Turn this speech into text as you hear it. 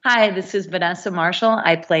Hi, this is Vanessa Marshall.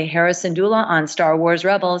 I play Hera Syndulla on Star Wars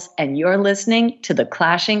Rebels, and you're listening to the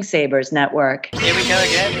Clashing Sabers Network. Here we go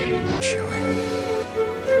again.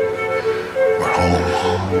 We're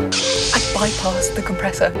home. I bypassed the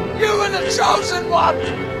compressor. You were the chosen one!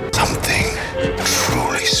 Something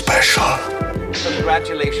truly special.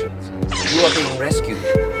 Congratulations. You are being rescued.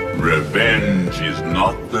 Revenge is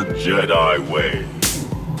not the Jedi way.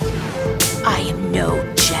 I am no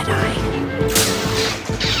Jedi.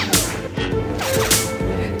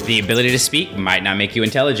 The ability to speak might not make you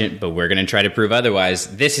intelligent, but we're going to try to prove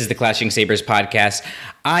otherwise. This is the Clashing Sabers podcast.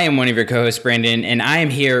 I am one of your co-hosts, Brandon, and I am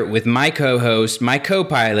here with my co-host, my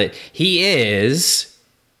co-pilot. He is...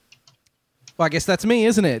 Well, I guess that's me,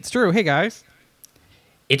 isn't it? It's Drew. Hey, guys.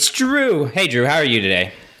 It's Drew. Hey, Drew. How are you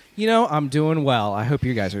today? You know, I'm doing well. I hope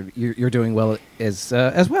you guys are you're doing well as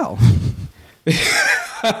well.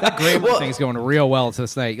 That Greyman thing's going real well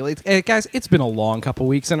this night. Guys, it's been a long couple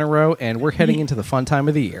weeks in a row, and we're heading into the fun time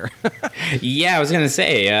of the year. Yeah, I was going to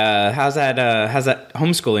say, how's that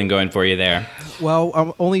homeschooling going for you there? Well,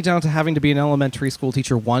 I'm only down to having to be an elementary school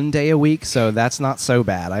teacher one day a week, so that's not so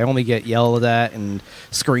bad. I only get yelled at and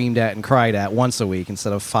screamed at and cried at once a week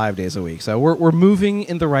instead of 5 days a week. So we're moving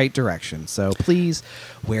in the right direction. So please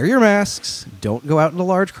wear your masks, don't go out into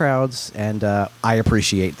large crowds, and I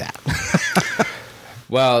appreciate that.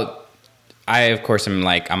 Well, I, of course,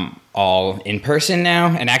 I'm all in person now.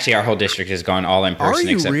 And actually, our whole district has gone all in person.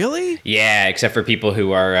 Are you really? Yeah, except for people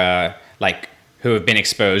who are, who have been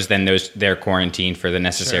exposed, then they're quarantined for the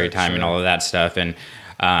necessary time and all of that stuff. And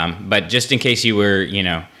but just in case you were,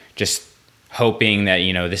 just hoping that,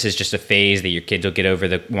 this is just a phase that your kids will get over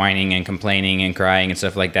the whining and complaining and crying and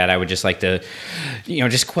stuff like that, I would just like to,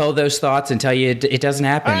 just quell those thoughts and tell you it doesn't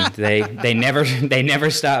happen. They never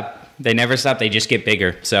stop. They never stop. They just get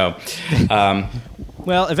bigger. So,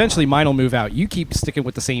 well, eventually mine will move out. You keep sticking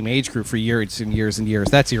with the same age group for years and years and years.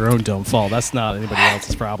 That's your own dumb fault. That's not anybody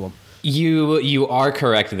else's problem. You are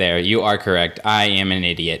correct there. You are correct. I am an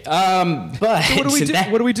idiot. But so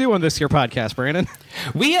what do we do on this here podcast, Brandon?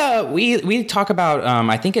 We talk about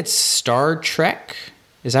I think it's Star Trek.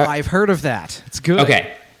 Is that? I've heard of that. It's good.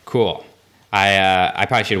 Okay, cool. I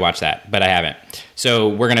probably should watch that, but I haven't. So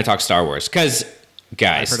we're gonna talk Star Wars because.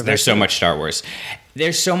 Guys, there's so much Star Wars.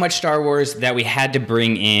 There's so much Star Wars that we had to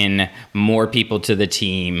bring in more people to the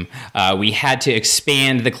team. We had to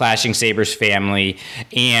expand the Clashing Sabers family.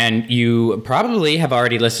 And you probably have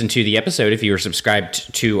already listened to the episode. If you were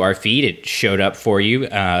subscribed to our feed, it showed up for you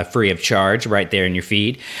free of charge right there in your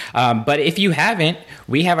feed. But if you haven't,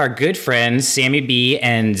 we have our good friends, Sammy B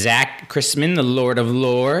and Zach Chrisman, the Lord of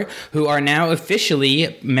Lore, who are now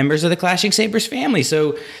officially members of the Clashing Sabers family.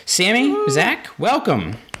 So, Sammy, Zach,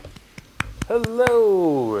 welcome.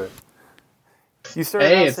 Hello. You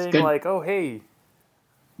started out saying good. Oh, hey.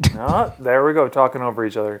 There we go, talking over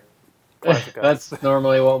each other. That's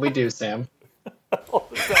normally what we do, Sam.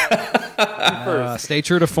 Stay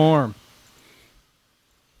true to form.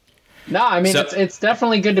 No, I mean, it's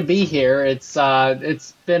definitely good to be here. It's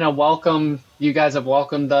been a welcome. You guys have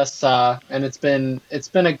welcomed us, and it's been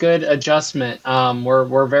a good adjustment.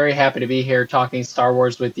 We're very happy to be here talking Star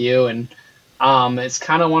Wars with you, and it's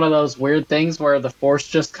kind of one of those weird things where the Force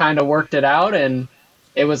just kind of worked it out, and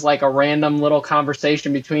it was like a random little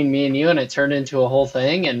conversation between me and you, and it turned into a whole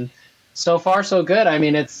thing. And so far, so good. I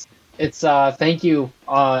mean, it's thank you,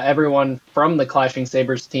 everyone from the Clashing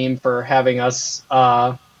Sabers team for having us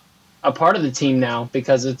a part of the team now,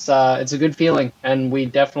 because it's a good feeling, and we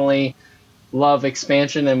definitely love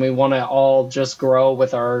expansion, and we want to all just grow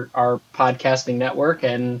with our podcasting network,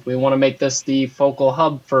 and we want to make this the focal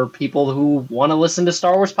hub for people who want to listen to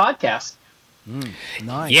Star Wars podcasts.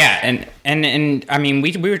 Nice. Yeah, and I mean,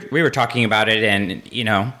 we were talking about it, and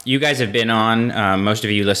you guys have been on. Most of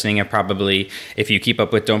you listening have probably, if you keep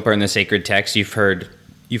up with Don't Burn the Sacred Text, you've heard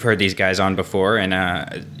these guys on before, and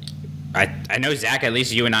I know, Zach, at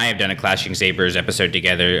least you and I have done a Clashing Sabers episode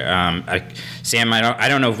together. Sam, I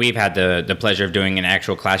don't know if we've had the pleasure of doing an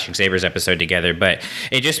actual Clashing Sabers episode together, but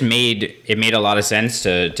it made a lot of sense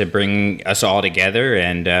to bring us all together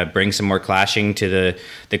and bring some more clashing to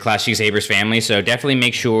the Clashing Sabers family. So definitely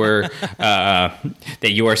make sure that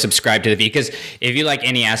you are subscribed to the feed, because if you like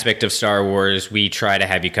any aspect of Star Wars, we try to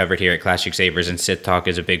have you covered here at Clashing Sabers, and Sith Talk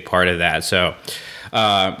is a big part of that. So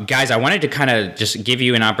guys, I wanted to kind of just give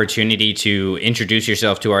you an opportunity to introduce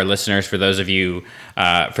yourself to our listeners, for those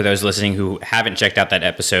listening who haven't checked out that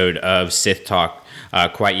episode of Sith Talk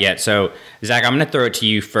quite yet. So, Zach, I'm going to throw it to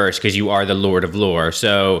you first, because you are the Lord of Lore.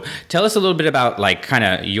 So tell us a little bit about kind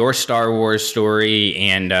of your Star Wars story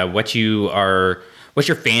and what your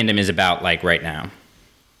fandom is about right now.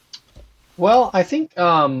 Well, I think,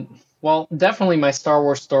 definitely my Star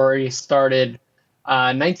Wars story started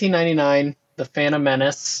 1999, The Phantom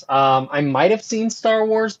Menace. I might have seen Star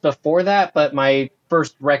Wars before that, but my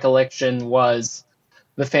first recollection was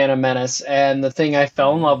The Phantom Menace. And the thing I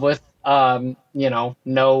fell in love with, all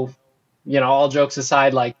jokes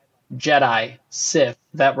aside, like Jedi, Sith,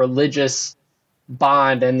 that religious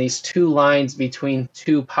bond and these two lines between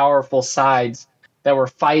two powerful sides that were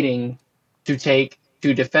fighting to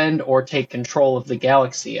defend or take control of the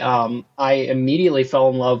galaxy. I immediately fell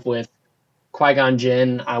in love with Qui-Gon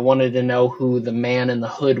Jinn. I wanted to know who the man in the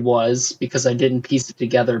hood was because I didn't piece it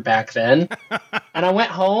together back then. And I went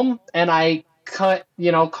home and I cut,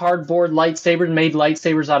 cardboard lightsabers, made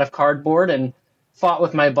lightsabers out of cardboard and fought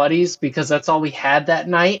with my buddies because that's all we had that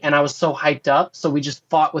night. And I was so hyped up. So we just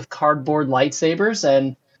fought with cardboard lightsabers.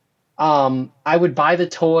 And I would buy the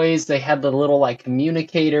toys. They had the little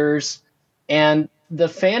communicators. And the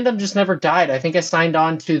fandom just never died. I think I signed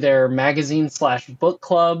on to their magazine/book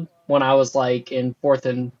club when I was in fourth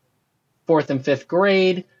and fifth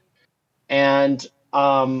grade. And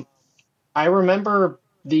I remember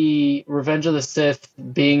the Revenge of the Sith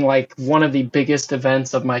being one of the biggest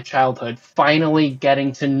events of my childhood, finally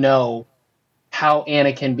getting to know how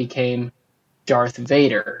Anakin became Darth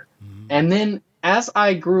Vader. Mm-hmm. And then as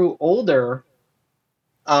I grew older,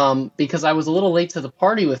 because I was a little late to the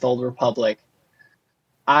party with Old Republic,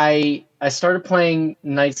 I started playing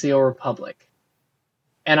Knights of the Old Republic.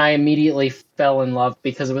 And I immediately fell in love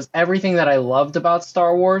because it was everything that I loved about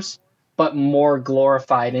Star Wars, but more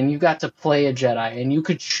glorified. And you got to play a Jedi, and you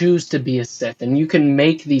could choose to be a Sith, and you can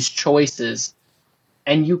make these choices,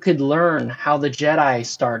 and you could learn how the Jedi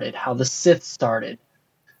started, how the Sith started,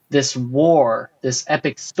 this war, this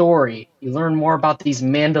epic story. You learn more about these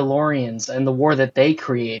Mandalorians and the war that they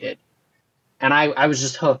created. And I was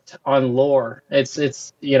just hooked on lore. It's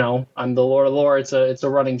I'm the Lord of Lore. It's a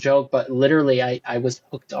running joke, but literally I was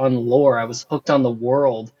hooked on lore. I was hooked on the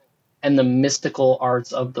world and the mystical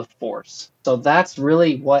arts of the Force. So that's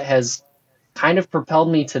really what has kind of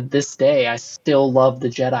propelled me to this day. I still love the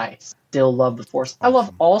Jedi. Still love the Force. I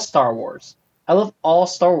love all Star Wars. I love all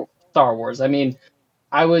Star Wars. I mean,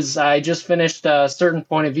 I just finished A Certain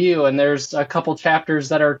Point of View, and there's a couple chapters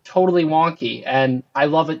that are totally wonky, and I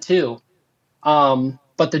love it too.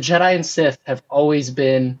 But the Jedi and Sith have always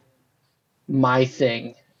been my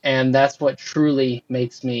thing, and that's what truly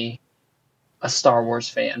makes me a Star Wars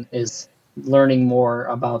fan, is learning more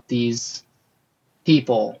about these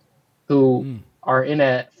people who are in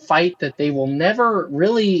a fight that they will never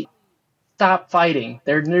really stop fighting.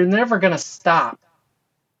 They're never going to stop.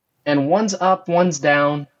 And one's up, one's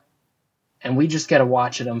down, and we just got to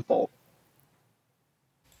watch it unfold.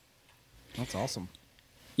 That's awesome.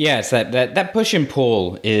 Yes, that push and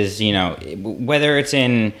pull is, whether it's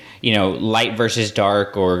in, light versus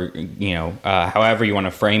dark or, however you want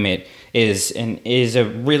to frame it,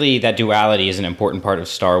 that duality is an important part of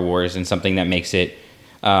Star Wars and something that makes it,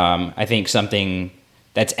 I think, something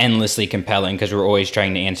that's endlessly compelling, because we're always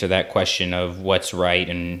trying to answer that question of what's right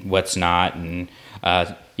and what's not, and,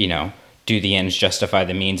 do the ends justify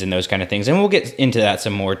the means and those kind of things. And we'll get into that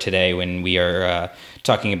some more today when we are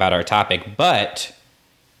talking about our topic. But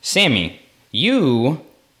Sammy, you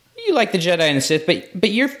like the Jedi and the Sith,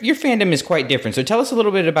 but your fandom is quite different. So tell us a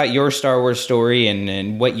little bit about your Star Wars story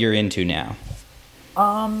and what you're into now.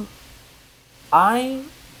 I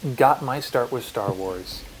got my start with Star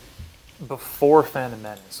Wars before Phantom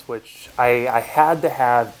Menace, which I had to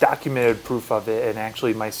have documented proof of it, and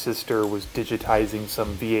actually my sister was digitizing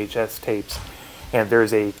some VHS tapes, and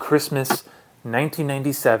there's a Christmas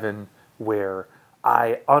 1997 where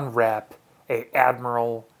I unwrap a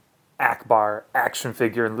Admiral Akbar action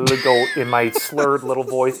figure and literally go in my slurred little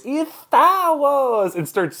voice, "It's Star Wars!" and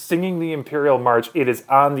start singing the Imperial March. It is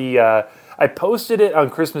on the, I posted it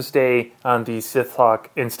on Christmas Day on the Sith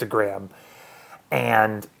Talk Instagram,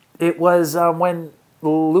 and it was when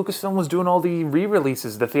Lucasfilm was doing all the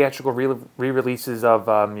re-releases, the theatrical re-releases of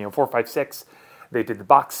 4, 5, 6. They did the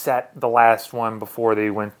box set, the last one, before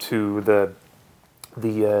they went to no, I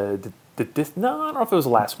don't know if it was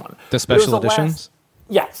the last one. The special editions?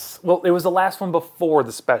 Yes. Well, it was the last one before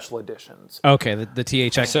the special editions. Okay, the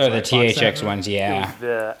THX. So the THX ones, yeah.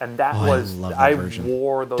 I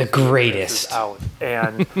wore those. The greatest. Out,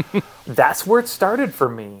 and that's where it started for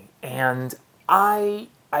me. And I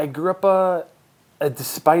grew up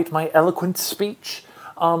despite my eloquent speech,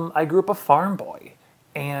 I grew up a farm boy.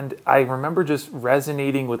 And I remember just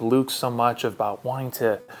resonating with Luke so much about wanting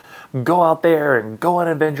to go out there and go on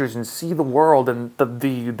adventures and see the world, and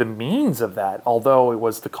the means of that, although it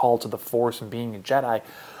was the call to the Force and being a Jedi,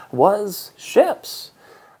 was ships.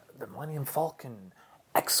 the Millennium Falcon,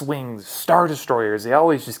 X-Wings, Star Destroyers, they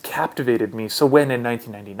always just captivated me. So when in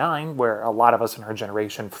 1999, where a lot of us in our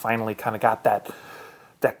generation finally kind of got that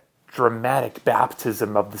dramatic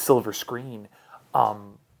baptism of the silver screen,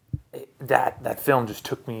 that film just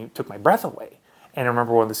took my breath away. And I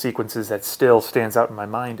remember one of the sequences that still stands out in my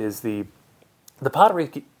mind is the pod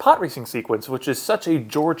racing sequence, which is such a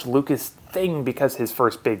George Lucas thing because his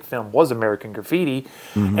first big film was American Graffiti,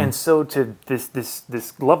 and so to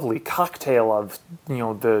this lovely cocktail of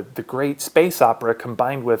the great space opera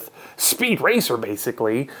combined with Speed Racer,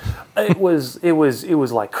 basically, it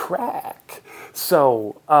was like crack.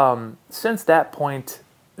 So since that point,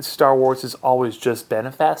 Star Wars has always just been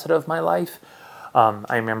a facet of my life.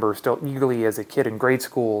 I remember still eagerly as a kid in grade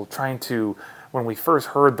school trying to, when we first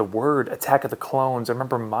heard the word Attack of the Clones, I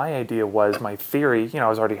remember my theory, I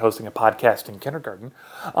was already hosting a podcast in kindergarten,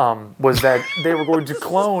 was that they were going to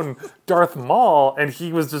clone Darth Maul and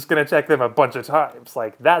he was just going to attack them a bunch of times.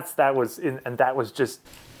 Like that was just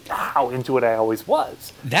how into it I always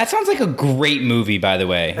was. That sounds like a great movie, by the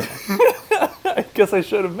way. I guess I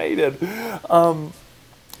should have made it.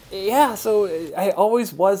 So I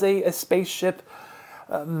always was a spaceship,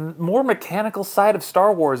 more mechanical side of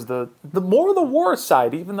Star Wars, the more the war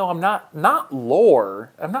side, even though I'm not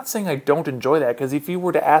lore. I'm not saying I don't enjoy that, because if you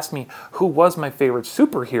were to ask me who was my favorite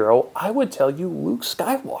superhero, I would tell you Luke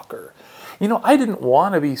Skywalker. I didn't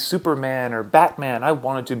want to be Superman or Batman. I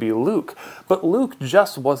wanted to be Luke. But Luke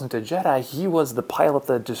just wasn't a Jedi. He was the pilot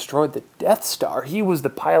that destroyed the Death Star. He was the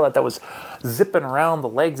pilot that was zipping around the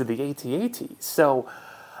legs of the AT-AT. So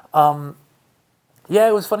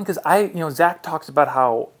it was funny because Zach talks about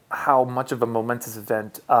how much of a momentous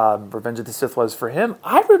event Revenge of the Sith was for him.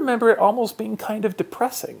 I remember it almost being kind of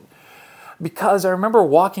depressing, because I remember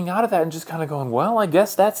walking out of that and just kind of going, well, I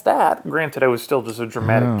guess that's that. Granted, I was still just a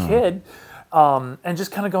dramatic kid, and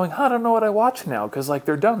just kind of going, I don't know what I watch now, because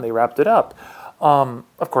they're done. They wrapped it up.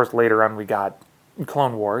 Of course, later on we got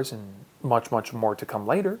Clone Wars and much, much more to come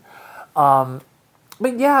later.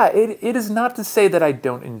 But yeah, it is not to say that I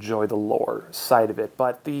don't enjoy the lore side of it,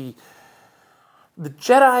 but the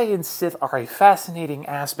Jedi and Sith are a fascinating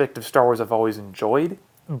aspect of Star Wars I've always enjoyed,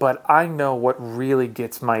 but I know what really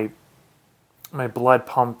gets my blood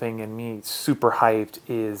pumping and me super hyped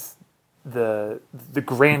is the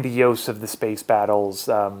grandiose of the space battles,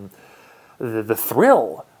 the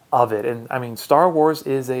thrill of it. And I mean, Star Wars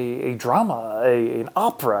is a drama, an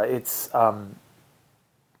opera.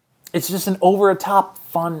 It's just an over-the-top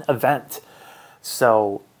fun event.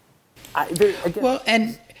 So,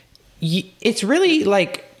 it's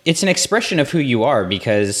really it's an expression of who you are,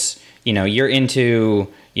 because you're into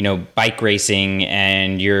bike racing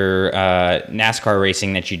and your NASCAR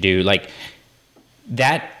racing that you do,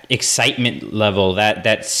 that excitement level,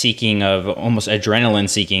 that seeking of almost adrenaline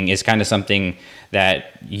seeking is kind of something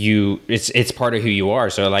that it's part of who you are.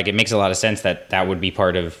 So it makes a lot of sense that would be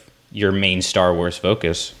part of your main Star Wars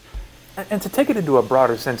focus. And to take it into a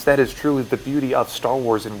broader sense, that is truly the beauty of Star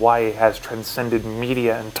Wars and why it has transcended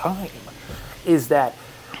media and time, is that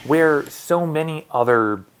where so many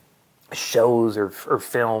other shows or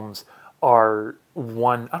films are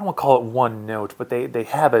one, I don't want to call it one note, but they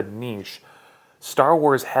have a niche. Star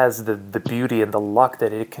Wars has the beauty and the luck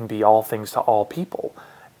that it can be all things to all people.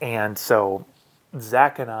 And so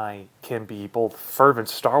Zach and I can be both fervent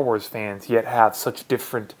Star Wars fans, yet have such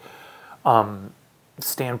different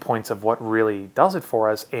standpoints of what really does it for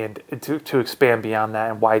us, and to expand beyond that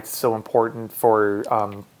and why it's so important for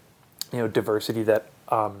diversity, that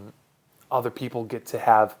other people get to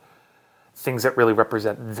have things that really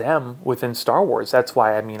represent them within Star Wars. That's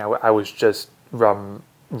why I was just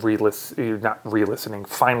finally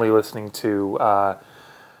listening to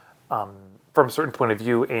from a certain point of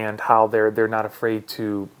view, and how they're not afraid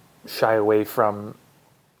to shy away from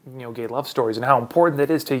gay love stories, and how important it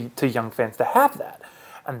is to young fans to have that.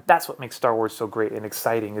 And that's what makes Star Wars so great and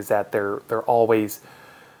exciting, is that they're always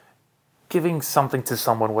giving something to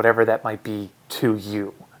someone, whatever that might be, to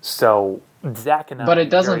you. So Zach and I, but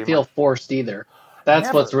it doesn't feel forced either.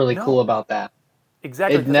 That's what's really cool about that.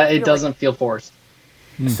 Exactly. It doesn't feel forced.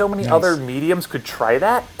 So many other mediums could try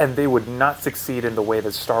that, and they would not succeed in the way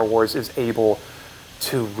that Star Wars is able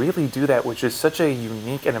to really do that, which is such a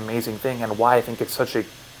unique and amazing thing, and why I think it's such a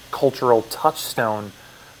cultural touchstone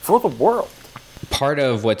for the world. Part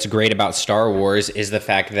of what's great about Star Wars is the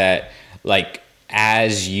fact that,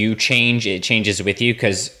 as you change, it changes with you,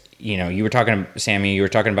 because you were talking, Sammy,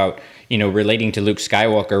 about relating to Luke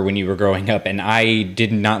Skywalker when you were growing up, and I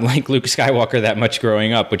did not like Luke Skywalker that much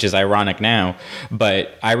growing up, which is ironic now,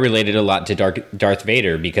 but I related a lot to Darth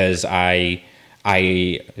Vader, because I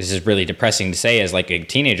this is really depressing to say as like a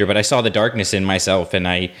teenager, but I saw the darkness in myself, and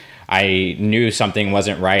I knew something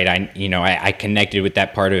wasn't right. I connected with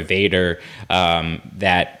that part of Vader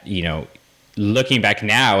that, looking back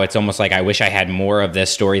now, it's almost like I wish I had more of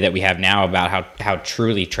this story that we have now about how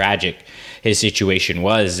truly tragic his situation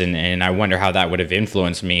was, and I wonder how that would have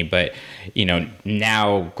influenced me. But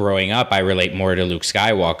now growing up, I relate more to Luke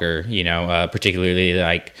Skywalker, particularly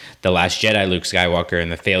like the Last Jedi Luke Skywalker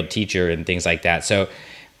and the failed teacher and things like that. So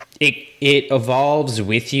it evolves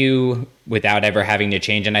with you without ever having to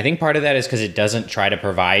change, and I think part of that is because it doesn't try to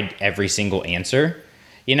provide every single answer,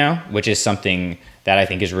 which is something that I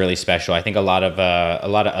think is really special. I think a lot of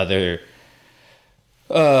other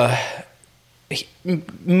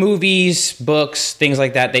movies, books, things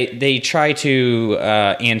like that, they try to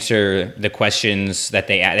answer the questions that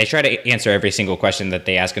they try to answer every single question that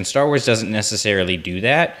they ask, and Star Wars doesn't necessarily do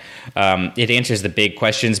that. It answers the big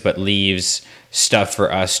questions but leaves stuff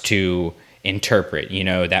for us to interpret,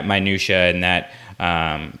 that minutia and that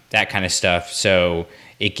kind of stuff. So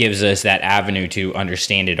it gives us that avenue to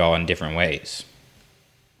understand it all in different ways.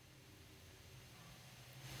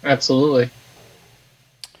 Absolutely.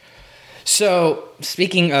 So,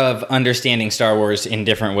 speaking of understanding Star Wars in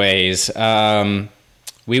different ways,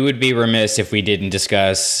 we would be remiss if we didn't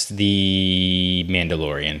discuss The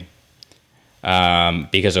Mandalorian.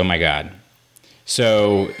 Because, oh my God.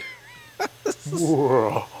 So,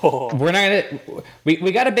 we're not gonna...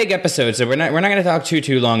 We got a big episode, so we're not gonna talk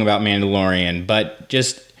too long about Mandalorian, but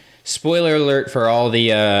just spoiler alert for all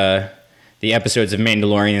the episodes of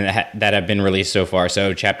Mandalorian that have been released so far.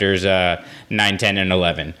 So, chapters 9, 10, and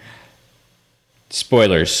 11.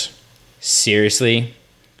 Spoilers. Seriously,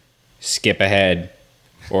 skip ahead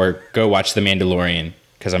or go watch The Mandalorian,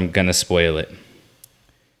 because I'm going to spoil it.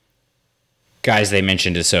 Guys, they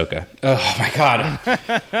mentioned Ahsoka. Oh, my God. They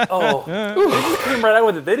just came right out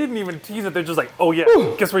with it. They didn't even tease it. They're just like, oh, yeah,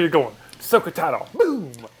 guess where you're going? Ahsoka Tano.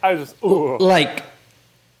 Boom. I was just, Like,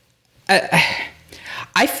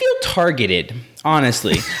 I feel targeted,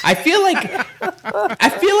 honestly. I feel like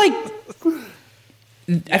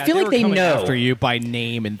they know after you by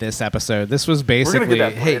name in this episode. This was basically, we're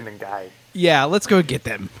gonna get that Brandon guy. Yeah, let's go get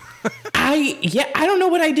them. I don't know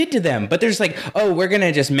what I did to them, but there's like, oh, we're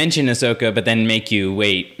gonna just mention Ahsoka, but then make you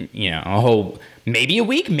wait, a whole maybe a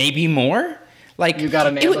week, maybe more. Like, you got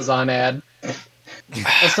an Amazon ad.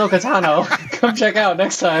 Ahsoka Tano, come check out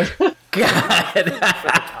next time. God, Ahsoka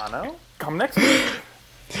Tano, come next week.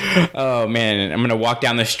 Oh man, I'm gonna walk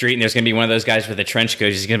down the street and there's gonna be one of those guys with a trench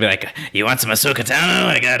coat. He's gonna be like, "You want some Ahsoka Tano?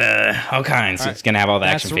 I got all kinds." It's gonna have all the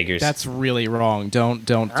action figures. That's really wrong. Don't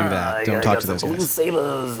do that. Don't talk to those guys. Blue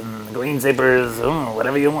sabers and green sabers,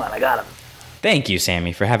 whatever you want. I got them. Thank you,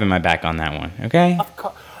 Sammy, for having my back on that one. Okay. Of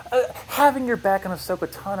course, having your back on Ahsoka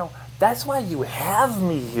Tano. That's why you have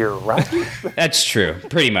me here, right? That's true.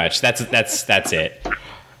 Pretty much. That's it.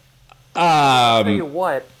 I'll tell you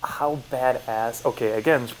what, how badass. Okay,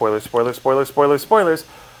 again, spoilers.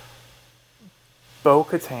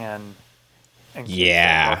 Bo-Katan and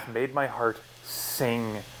Kate made my heart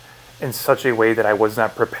sing in such a way that I was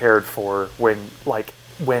not prepared for when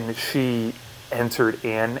she entered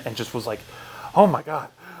in and just was like, oh my god.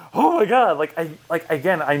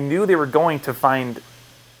 I knew they were going to find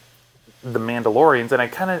the Mandalorians, and I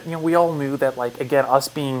kind of, we all knew that, us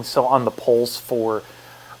being so on the pulse for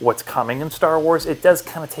what's coming in Star Wars, it does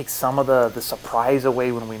kind of take some of the surprise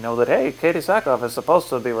away when we know that, hey, Katie Sackhoff is supposed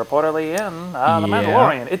to be reportedly in The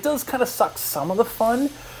Mandalorian. It does kind of suck some of the fun,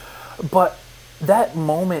 but that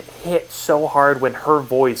moment hit so hard when her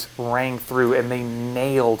voice rang through and they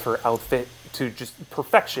nailed her outfit to just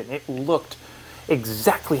perfection. It looked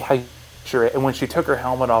exactly how you picture it, and when she took her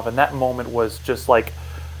helmet off, and that moment was just like,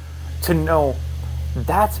 to know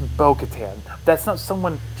that's Bo-Katan. That's not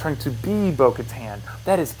someone trying to be Bo-Katan.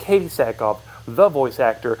 That is Katie Sackhoff, the voice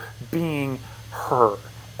actor, being her.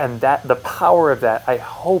 And that the power of that, I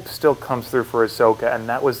hope, still comes through for Ahsoka. And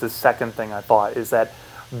that was the second thing I thought, is that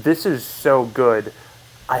this is so good.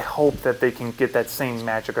 I hope that they can get that same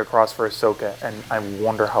magic across for Ahsoka, and I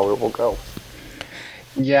wonder how it will go.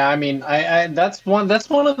 Yeah, I mean, I that's one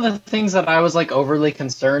of the things that I was overly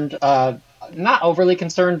concerned. Not overly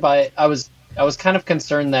concerned, but I was kind of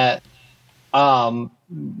concerned that,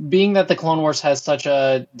 being that the Clone Wars has such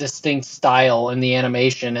a distinct style in the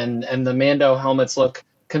animation, and the Mando helmets look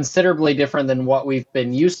considerably different than what we've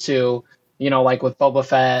been used to, like with Boba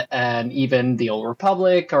Fett and even the Old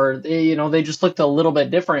Republic, or, they just looked a little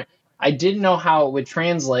bit different. I didn't know how it would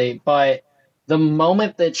translate, but the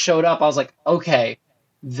moment that showed up, I was like, okay,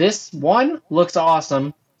 this one looks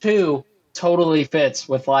awesome. 2 totally fits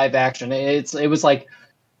with live action. It was like,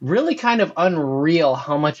 really kind of unreal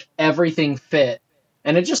how much everything fit.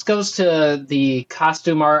 And it just goes to the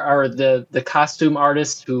costume art or the costume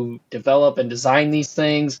artists who develop and design these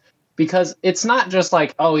things, because it's not just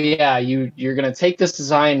like, oh yeah, you're going to take this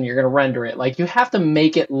design and you're going to render it. Like, you have to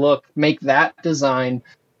make that design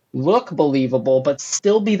look believable, but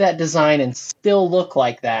still be that design and still look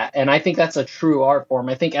like that. And I think that's a true art form.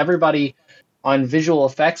 I think everybody on visual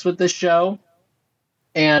effects with this show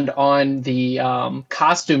and on the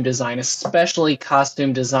costume design, especially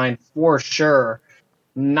costume design for sure,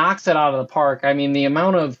 knocks it out of the park. I mean, the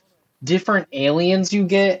amount of different aliens you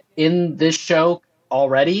get in this show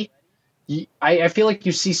already, I feel like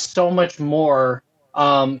you see so much more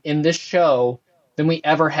in this show than we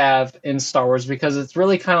ever have in Star Wars, because it's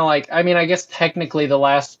really kind of like, I mean, I guess technically The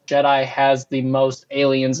Last Jedi has the most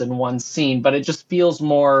aliens in one scene, but it just feels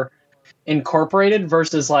more incorporated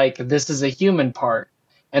versus like, this is a human part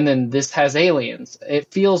and then this has aliens.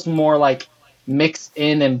 It feels more like mixed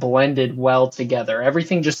in and blended well together.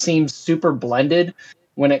 Everything just seems super blended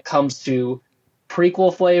when it comes to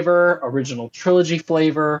prequel flavor, original trilogy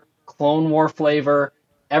flavor, Clone War flavor.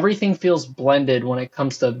 Everything feels blended when it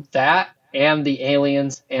comes to that and the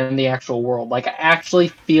aliens and the actual world. Like, I actually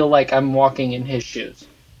feel like I'm walking in his shoes.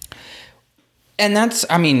 And that's,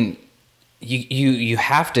 I mean, you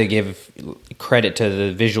have to give credit to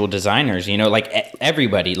the visual designers, you know, like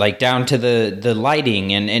everybody, like down to the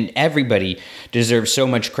lighting, and everybody deserves so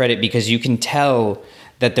much credit, because you can tell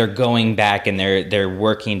that they're going back and they're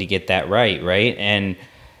working to get that right. And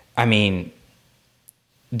I mean,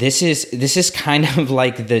 this is kind of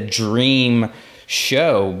like the dream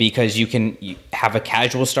show, because you have a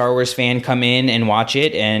casual Star Wars fan come in and watch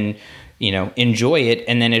it and, you know, enjoy it,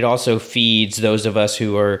 and then it also feeds those of us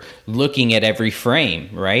who are looking at every frame,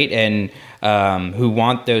 right, and who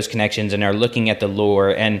want those connections and are looking at the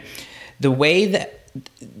lore and the way that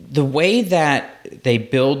they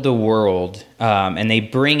build the world, and they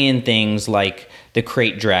bring in things like the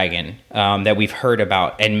Krayt Dragon that we've heard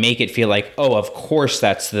about, and make it feel like, oh, of course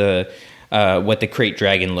that's the what the Krayt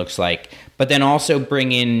Dragon looks like. But then also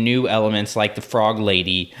bring in new elements like the Frog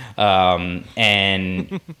Lady,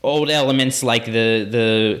 and old elements like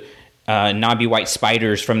the knobby white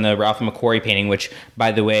spiders from the Ralph McQuarrie painting, which,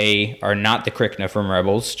 by the way, are not the Krykna from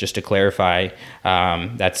Rebels, just to clarify.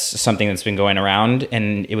 That's something that's been going around,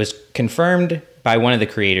 and it was confirmed by one of the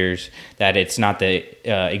creators that it's not the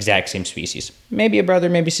exact same species. Maybe a brother,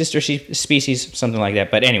 maybe sister species, something like that.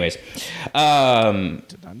 But anyways. Did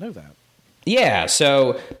not know that. Yeah,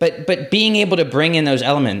 so, but being able to bring in those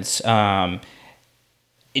elements,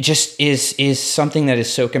 it just is something that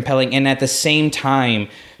is so compelling, and at the same time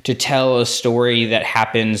to tell a story that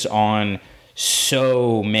happens on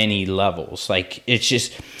so many levels. Like, it's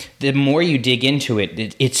just, the more you dig into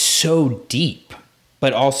it, it's so deep.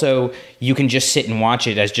 But also, you can just sit and watch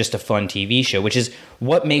it as just a fun TV show, which is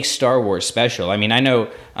what makes Star Wars special. I mean, I know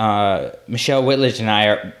Michelle Whitledge and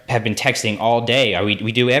I have been texting all day.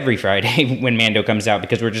 We do every Friday when Mando comes out,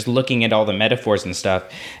 because we're just looking at all the metaphors and stuff.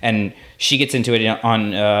 And she gets into it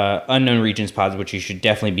on Unknown Regions pods, which you should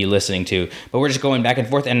definitely be listening to. But we're just going back and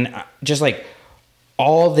forth, and just like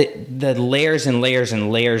all the layers and layers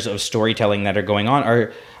and layers of storytelling that are going on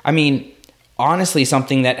are, I mean, honestly,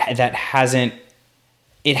 something that hasn't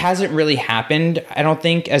really happened, I don't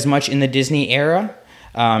think, as much in the Disney era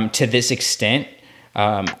to this extent.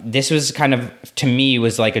 This was kind of, to me,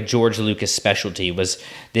 was like a George Lucas specialty, was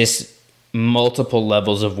this multiple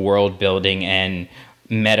levels of world building and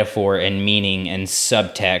metaphor and meaning and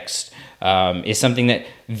subtext is something that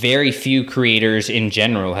very few creators in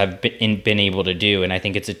general have been able to do. And I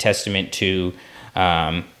think it's a testament to,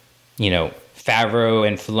 Favreau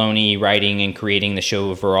and Filoni writing and creating the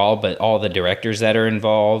show overall, but all the directors that are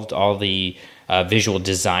involved, all the visual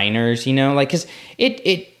designers, because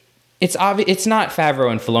it's obvious it's not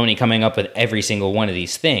Favreau and Filoni coming up with every single one of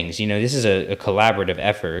these things. This is a collaborative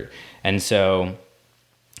effort, and so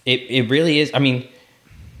it really is. I mean,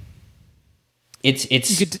 it's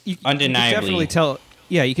undeniably. You could definitely tell.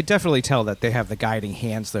 Yeah, you could definitely tell that they have the guiding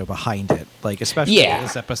hands though behind it. Like, especially in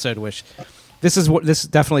this episode, which. This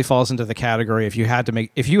definitely falls into the category. If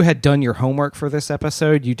you had done your homework for this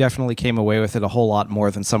episode, you definitely came away with it a whole lot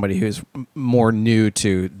more than somebody who's more new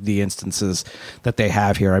to the instances that they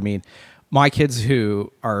have here. I mean, my kids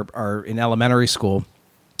who are in elementary school,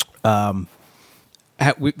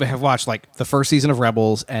 we have watched like the first season of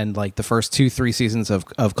Rebels and like the first 2-3 seasons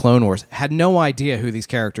of Clone Wars, had no idea who these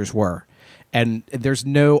characters were. And there's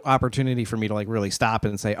no opportunity for me to like really stop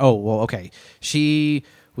and say, oh, well, okay, she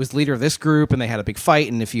was the leader of this group, and they had a big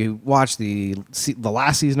fight. And if you watch the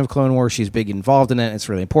last season of Clone Wars, she's big involved in it. It's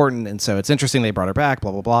really important, and so it's interesting they brought her back.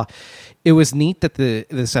 Blah blah blah. It was neat that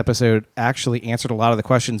this episode actually answered a lot of the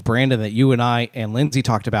questions, Brandon, that you and I and Lindsay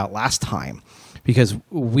talked about last time, because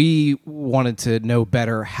we wanted to know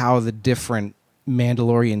better how the different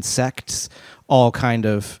Mandalorian sects all kind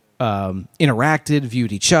of interacted,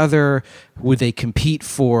 viewed each other. Would they compete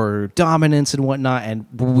for dominance and whatnot? And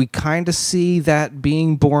we kind of see that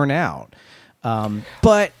being borne out.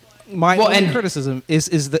 But my only criticism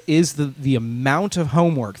is the amount of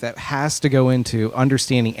homework that has to go into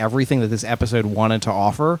understanding everything that this episode wanted to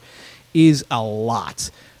offer is a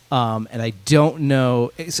lot. And I don't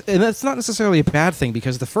know, and that's not necessarily a bad thing,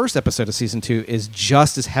 because the first episode of season 2 is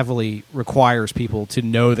just as heavily requires people to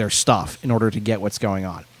know their stuff in order to get what's going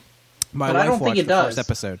on. But I don't think it does. First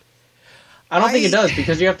episode. I don't think it does,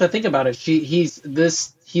 because you have to think about it. He's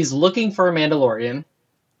looking for a Mandalorian.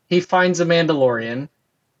 He finds a Mandalorian,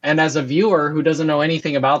 and as a viewer who doesn't know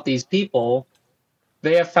anything about these people,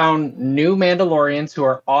 they have found new Mandalorians who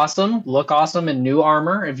are awesome, look awesome in new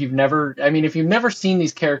armor. If you've never seen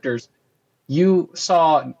these characters, you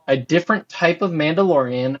saw a different type of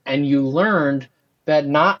Mandalorian, and you learned that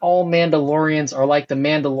not all Mandalorians are like the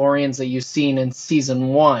Mandalorians that you've seen in season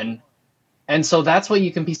 1. And so that's what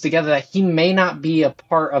you can piece together, that he may not be a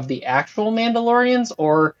part of the actual Mandalorians,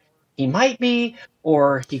 or he might be,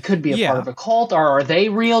 or he could be a part of a cult, or are they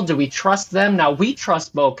real? Do we trust them? Now, we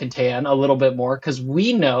trust Bo-Katan a little bit more because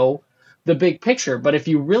we know the big picture. But if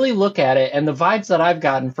you really look at it, and the vibes that I've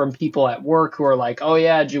gotten from people at work who are like, oh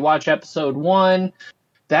yeah, did you watch episode 1?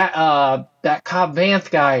 That Cobb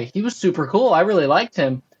Vanth guy, he was super cool. I really liked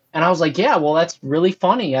him. And I was like, yeah, well, that's really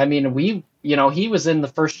funny. I mean, he was in the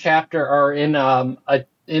first chapter, or in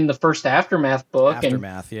the first Aftermath book.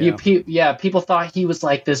 Aftermath, and people thought he was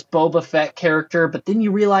like this Boba Fett character, but then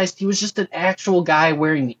you realized he was just an actual guy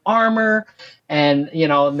wearing the armor, and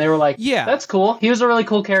and they were like, yeah, that's cool. He was a really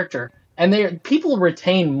cool character, and people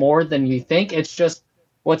retain more than you think. It's just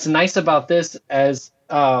what's nice about this, as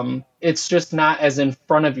it's just not as in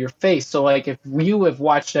front of your face. So like, if you have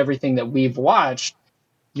watched everything that we've watched,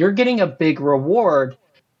 you're getting a big reward.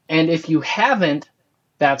 And if you haven't,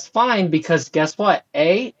 that's fine, because guess what?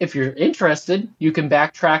 If you're interested, you can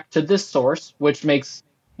backtrack to this source, which makes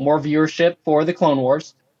more viewership for the Clone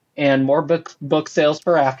Wars and more book sales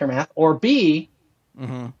for Aftermath. Or B,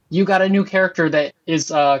 you got a new character that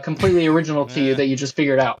is completely original to you that you just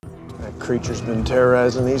figured out. That creature's been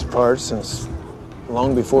terrorizing these parts since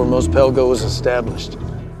long before Mos Pelgo was established.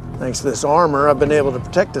 Thanks to this armor, I've been able to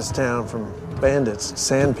protect this town from bandits,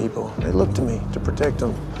 sand people. They look to me to protect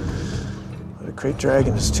them. But a Krayt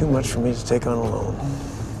Dragon is too much for me to take on alone.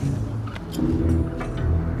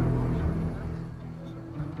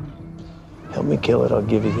 Help me kill it, I'll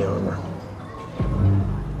give you the armor.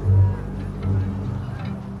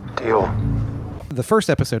 Deal. The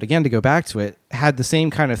first episode, again, to go back to it, had the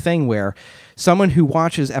same kind of thing where someone who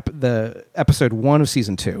watches the episode 1 of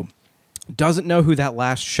season 2 doesn't know who that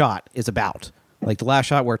last shot is about. Like the last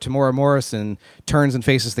shot where Tamora Morrison turns and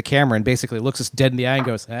faces the camera and basically looks us dead in the eye and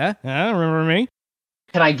goes, remember me?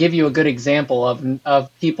 Can I give you a good example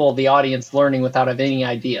of people, the audience, learning without having any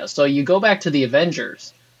idea? So you go back to the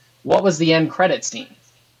Avengers. What was the end credit scene?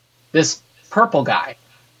 This purple guy.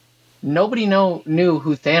 Nobody knew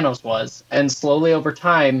who Thanos was, and slowly over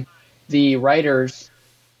time, the writers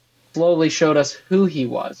slowly showed us who he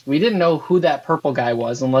was. We didn't know who that purple guy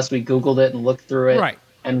was unless we Googled it and looked through it. Right.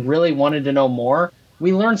 And really wanted to know more.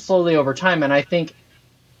 We learned slowly over time, and I think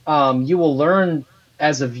you will learn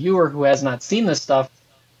as a viewer who has not seen this stuff,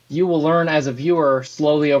 you will learn as a viewer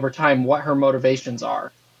slowly over time what her motivations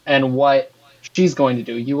are and what she's going to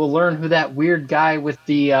do. You will learn who that weird guy with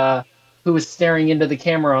the who was staring into the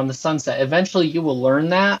camera on the sunset. Eventually you will learn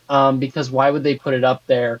that, because why would they put it up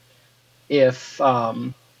there if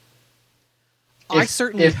I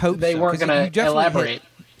certainly hope they weren't going to elaborate?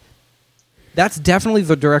 That's definitely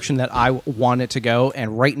the direction that I want it to go,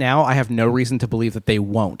 and right now I have no reason to believe that they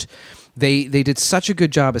won't. They did such a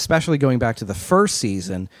good job, especially going back to the first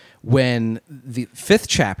season when the 5th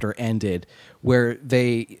chapter ended, where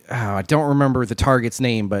I don't remember the target's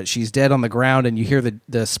name, but she's dead on the ground and you hear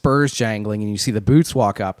the spurs jangling and you see the boots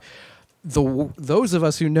walk up. Those of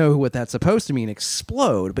us who know what that's supposed to mean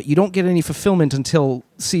explode, but you don't get any fulfillment until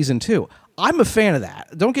season 2. I'm a fan of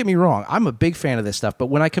that. Don't get me wrong. I'm a big fan of this stuff. But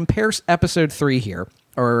when I compare episode 3 here,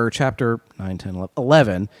 or chapter 9, 10,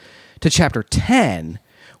 11, to chapter 10,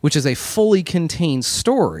 which is a fully contained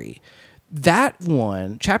story, that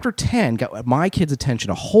one, chapter 10, got my kids' attention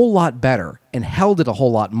a whole lot better and held it a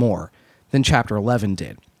whole lot more than chapter 11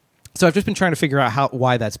 did. So I've just been trying to figure out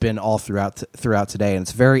why that's been all throughout today, and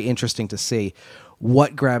it's very interesting to see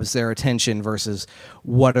what grabs their attention versus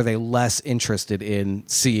what are they less interested in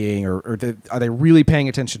seeing, or are they really paying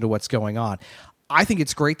attention to what's going on. I think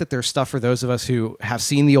it's great that there's stuff for those of us who have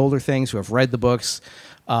seen the older things, who have read the books,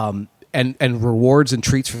 and rewards and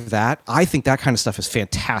treats for that. I think that kind of stuff is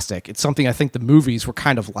fantastic. It's something I think the movies were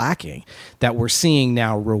kind of lacking, that we're seeing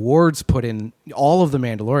now rewards put in all of the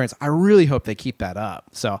Mandalorians. I really hope they keep that up.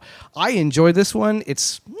 So I enjoyed this one.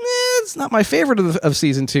 It's not my favorite of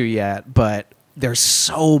season 2 yet, but there's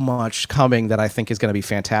so much coming that I think is going to be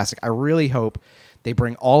fantastic. I really hope they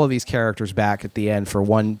bring all of these characters back at the end for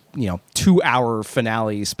one, 2-hour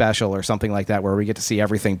finale special or something like that, where we get to see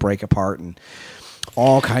everything break apart and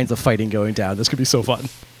all kinds of fighting going down. This could be so fun.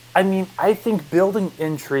 I mean, I think building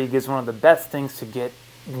intrigue is one of the best things to get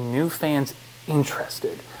new fans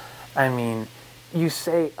interested. I mean, you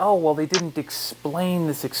say, oh, well, they didn't explain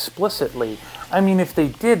this explicitly. I mean, if they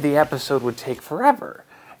did, the episode would take forever.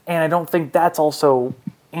 And I don't think that's also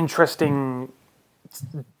interesting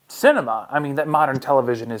cinema. I mean, that modern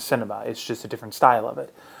television is cinema. It's just a different style of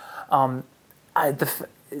it.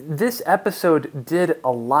 This episode did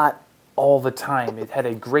a lot all the time. It had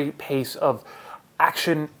a great pace of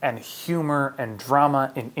action and humor and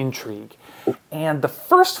drama and intrigue. And the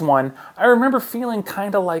first one, I remember feeling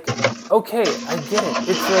kind of like, okay, I get it.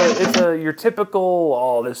 It's a your typical,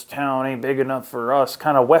 oh, this town ain't big enough for us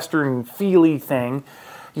kind of Western feely thing.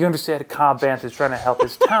 You understand Cobb Vanth is trying to help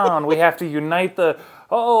his town. We have to unite the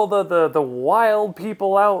wild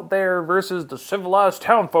people out there versus the civilized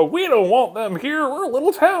town folk. We don't want them here. We're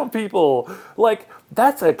little town people. Like,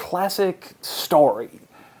 that's a classic story.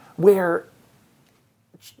 Where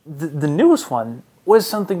the newest one was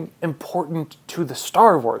something important to the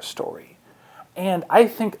Star Wars story. And I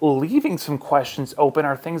think leaving some questions open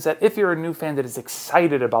are things that, if you're a new fan that is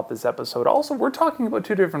excited about this episode, also, we're talking about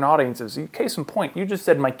two different audiences. Case in point, you just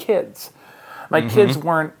said my kids. My kids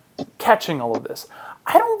weren't catching all of this.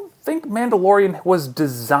 I don't think Mandalorian was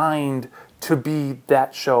designed to be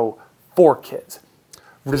that show for kids.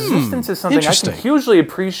 Resistance is something I can hugely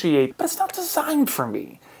appreciate, but it's not designed for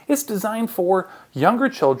me. It's designed for younger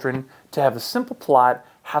children to have a simple plot,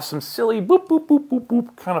 have some silly boop, boop, boop, boop,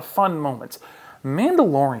 boop kind of fun moments.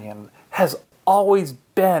 Mandalorian has always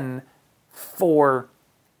been for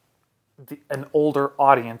an older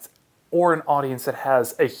audience, or an audience that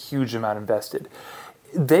has a huge amount invested.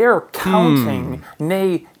 They're counting,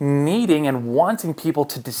 nay, needing and wanting people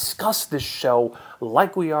to discuss this show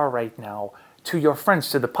like we are right now to your friends,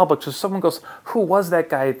 to the public. So someone goes, who was that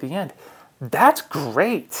guy at the end? That's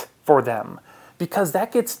great for them, because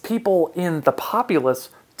that gets people in the populace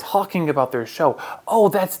talking about their show. Oh,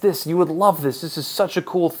 that's this. You would love this. This is such a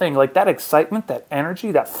cool thing. Like, that excitement, that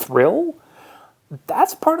energy, that thrill,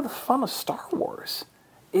 that's part of the fun of Star Wars,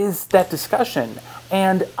 is that discussion.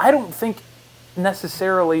 And I don't think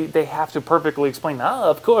necessarily they have to perfectly explain,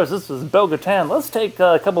 of course, this is Bo-Katan. Let's take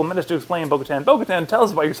a couple minutes to explain Bo-Katan. Bo-Katan, tell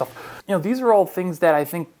us about yourself. These are all things that I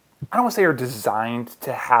think, I don't want to say are designed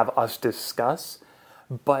to have us discuss,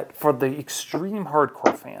 but for the extreme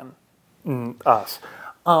hardcore fan, us,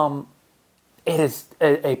 it is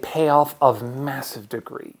a payoff of massive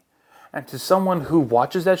degree. And to someone who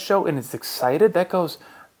watches that show and is excited,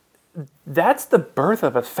 that's the birth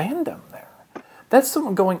of a fandom there. That's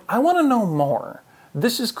someone going, I want to know more.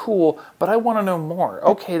 This is cool, but I want to know more.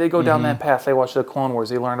 Okay, they go down that path. They watch the Clone Wars.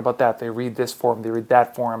 They learn about that. They read this for them. They read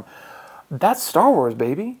that for them. That's Star Wars,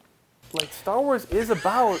 baby. Like, Star Wars is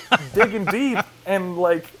about digging deep and,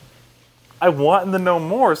 like, I want to know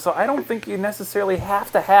more. So I don't think you necessarily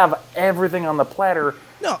have to have everything on the platter.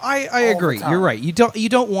 No, I agree. You're right. You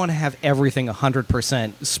don't want to have everything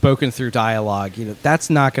 100% spoken through dialogue. That's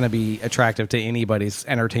not going to be attractive to anybody's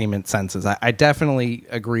entertainment senses. I definitely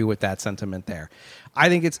agree with that sentiment there. I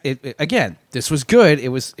think again, this was good. It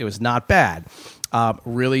was not bad.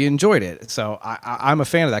 Really enjoyed it. So I'm a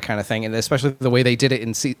fan of that kind of thing, and especially the way they did it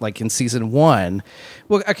in season 1.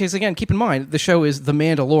 Well, okay, so again, keep in mind the show is The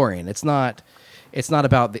Mandalorian. It's not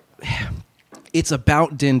about the. It's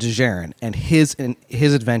about Din Djarin and his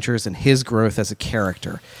adventures and his growth as a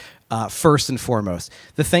character. First and foremost,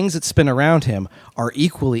 the things that spin around him are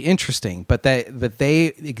equally interesting, but they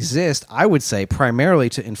exist, I would say, primarily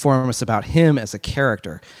to inform us about him as a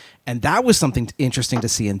character. And that was something interesting to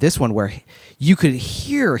see in this one, where you could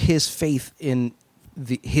hear his faith in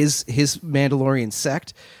his Mandalorian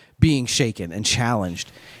sect being shaken and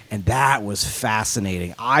challenged. And that was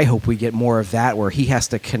fascinating. I hope we get more of that, where he has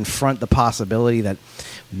to confront the possibility that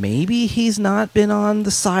maybe he's not been on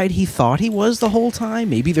the side he thought he was the whole time.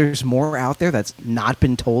 Maybe there's more out there that's not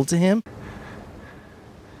been told to him.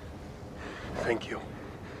 Thank you.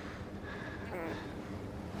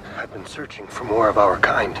 I've been searching for more of our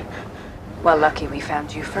kind. Well, lucky we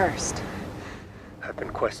found you first. I've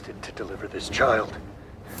been quested to deliver this child.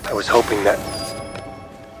 I was hoping that...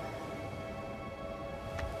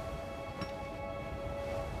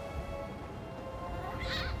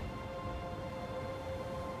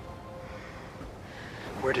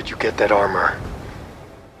 Where did you get that armor?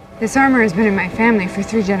 This armor has been in my family for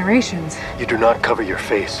 3 generations. You do not cover your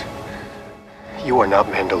face. You are not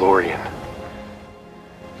Mandalorian.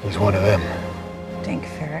 He's one of them. Think,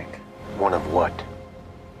 Ferric. One of what?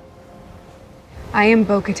 I am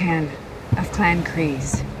Bo-Katan of Clan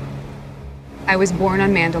Kryze. I was born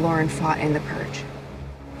on Mandalore and fought in the Purge.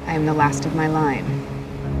 I am the last of my line.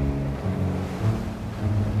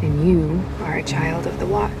 And you are a child of the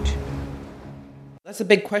Watch. That's a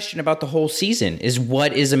big question about the whole season, is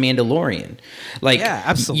what is a Mandalorian? Like, yeah,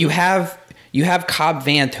 absolutely. You have Cobb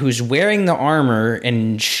Vanth, who's wearing the armor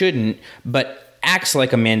and shouldn't, but acts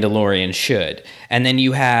like a Mandalorian should. And then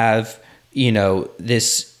you have,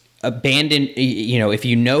 this abandoned, if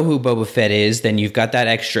you know who Boba Fett is, then you've got that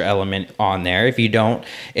extra element on there. If you don't,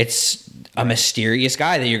 it's a mysterious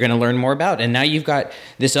guy that you're going to learn more about. And now you've got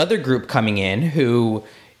this other group coming in who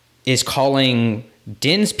is calling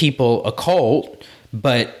Din's people a cult,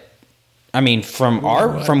 but I mean,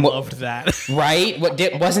 loved that, right?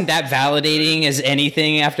 Wasn't that validating as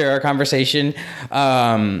anything after our conversation?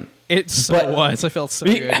 It was. I felt so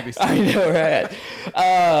good to be I know,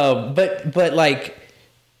 right? But like,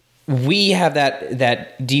 we have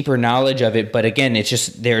that deeper knowledge of it. But again, it's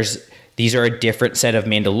just these are a different set of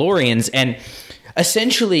Mandalorians, and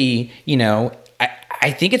essentially,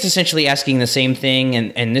 I think it's essentially asking the same thing,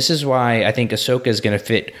 and this is why I think Ahsoka is going to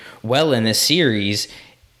fit well in this series.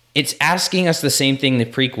 It's asking us the same thing the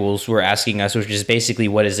prequels were asking us, which is basically,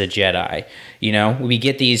 what is a Jedi?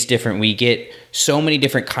 We get so many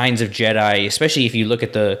different kinds of Jedi, especially if you look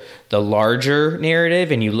at the larger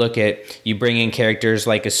narrative and you bring in characters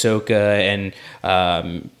like Ahsoka and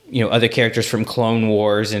other characters from Clone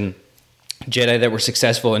Wars and Jedi that were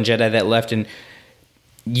successful and Jedi that left, and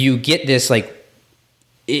you get this like,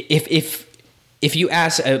 if you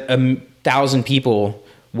ask 1,000 people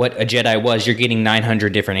what a Jedi was, you're getting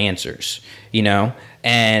 900 different answers,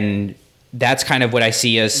 and that's kind of what I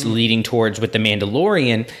see us leading towards with The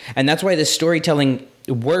Mandalorian. And that's why the storytelling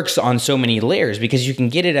works on so many layers, because you can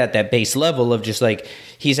get it at that base level of just like,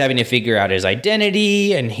 he's having to figure out his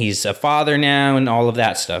identity and he's a father now and all of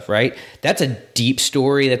that stuff, right? That's a deep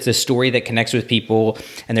story. That's a story that connects with people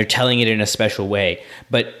and they're telling it in a special way.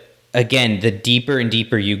 But again, the deeper and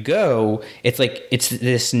deeper you go, it's like it's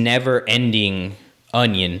this never-ending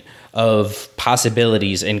onion of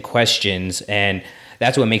possibilities and questions, and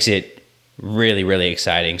that's what makes it really, really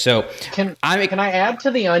exciting. So can I add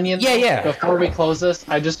to the onion? Yeah. Before we close this,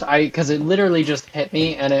 because it literally just hit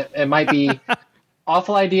me, and it might be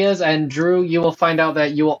awful ideas. And Drew, you will find out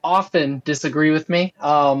that you will often disagree with me.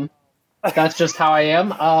 That's just how I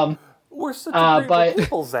am. We're such agreeable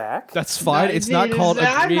people, Zach. That's fine. It's not called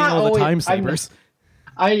agreeing all the time, Sabers.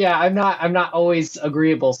 I'm not always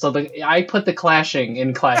agreeable. So I put the clashing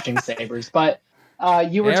in clashing sabers. But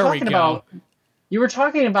you were talking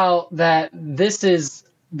about that this is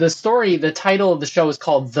the story. The title of the show is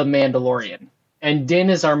called The Mandalorian, and Din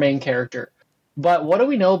is our main character. But what do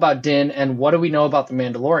we know about Din, and what do we know about the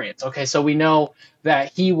Mandalorians? Okay, so we know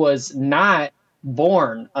that he was not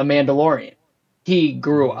born a Mandalorian. He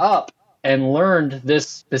grew up and learned this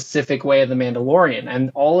specific way of the Mandalorian.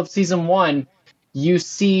 And all of season 1, you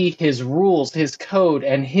see his rules, his code,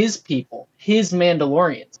 and his people, his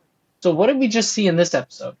Mandalorians. So what did we just see in this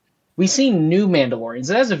episode? We see new Mandalorians.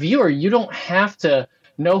 And as a viewer, you don't have to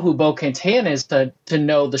know who Bo-Katan is to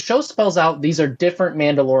know. The show spells out these are different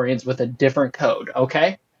Mandalorians with a different code,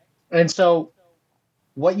 okay? And so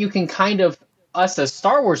what you can kind of, us as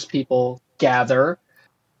Star Wars people, gather,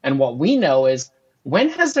 and what we know is, when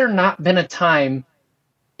has there not been a time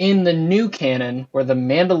in the new canon where the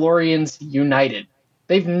Mandalorians united?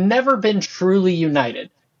 They've never been truly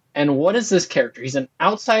united. And what is this character? He's an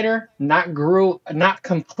outsider, not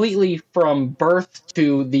completely from birth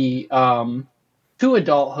to to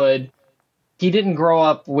adulthood. He didn't grow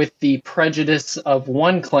up with the prejudice of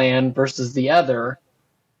one clan versus the other.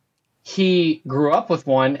 He grew up with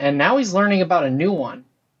one, and now he's learning about a new one.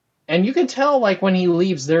 And you can tell, like, when he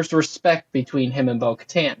leaves, there's respect between him and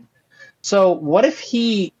Bo-Katan. So what if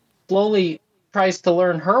he slowly tries to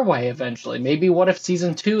learn her way eventually? Maybe what if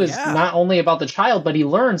season 2 is not only about the child, but he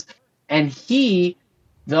learns, and the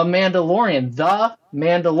Mandalorian,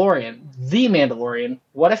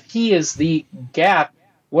 what if he is the gap?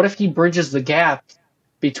 What if he bridges the gap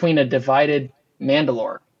between a divided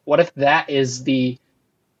Mandalore? What if that is the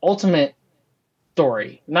ultimate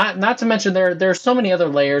story? Not to mention there's so many other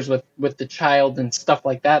layers with the child and stuff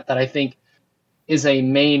like that I think is a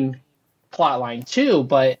main plot line too,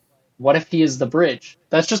 but what if he is the bridge?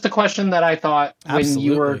 That's just a question that I thought when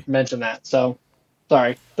you were mentioning that. So,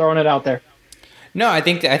 sorry, throwing it out there. No, I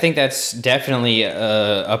think that's definitely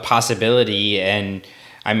a possibility, and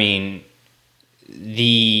I mean,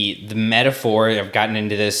 the metaphor, I've gotten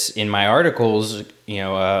into this in my articles,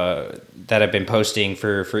 that I've been posting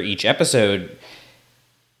for each episode.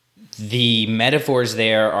 The metaphors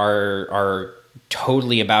there are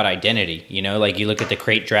totally about identity. Like you look at the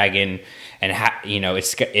Krayt Dragon, and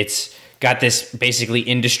it's got this basically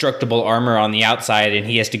indestructible armor on the outside, and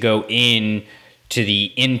he has to go in to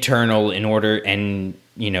the internal in order and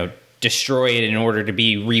destroy it in order to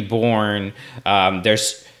be reborn.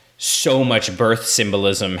 There's so much birth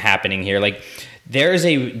symbolism happening here. Like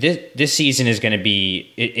this season is going to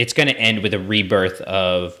be, it's going to end with a rebirth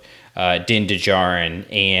of Din Djarin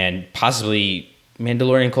and possibly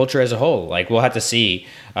Mandalorian culture as a whole. Like we'll have to see.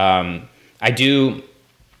 I do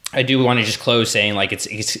want to just close saying like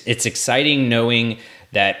it's exciting knowing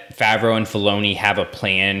that Favreau and Filoni have a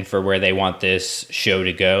plan for where they want this show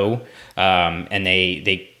to go, and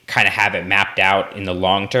they kind of have it mapped out in the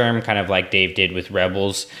long term, kind of like Dave did with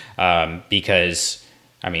Rebels, because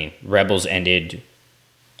I mean Rebels ended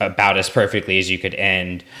about as perfectly as you could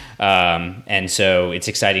end, and so it's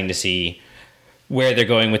exciting to see where they're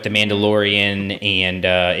going with the Mandalorian, and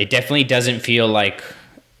it definitely doesn't feel like.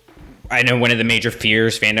 I know one of the major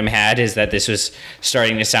fears fandom had is that this was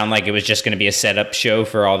starting to sound like it was just going to be a setup show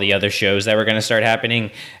for all the other shows that were going to start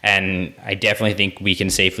happening. And I definitely think we can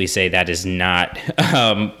safely say that is not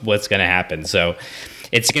what's going to happen. So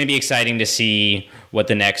it's going to be exciting to see what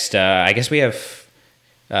the next, I guess we have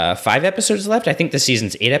 5 episodes left. I think the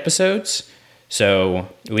season's 8 episodes. So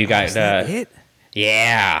we've got, is that it?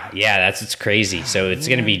 Yeah, it's crazy. So it's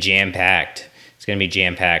going to be jam-packed.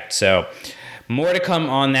 So more to come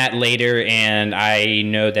on that later, and I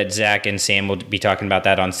know that Zach and Sam will be talking about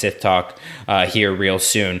that on Sith Talk here real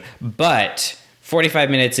soon. But 45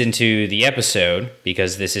 minutes into the episode,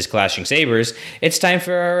 because this is Clashing Sabers, it's time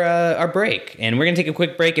for our break. And we're going to take a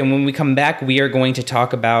quick break, and when we come back, we are going to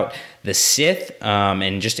talk about the Sith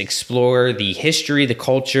and just explore the history, the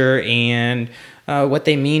culture, and what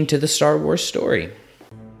they mean to the Star Wars story.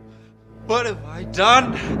 What have I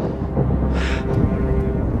done?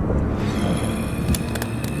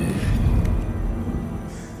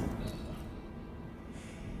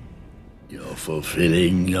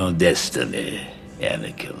 Fulfilling your destiny,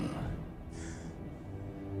 Anakin.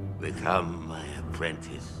 Become my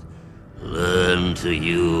apprentice. Learn to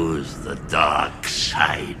use the dark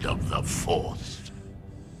side of the Force.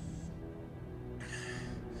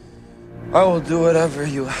 I will do whatever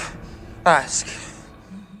you ask.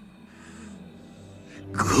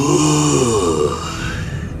 Good.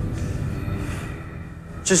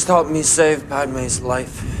 Just help me save Padme's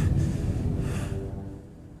life.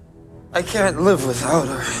 I can't live without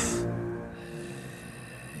her.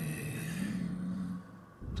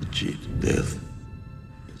 To cheat death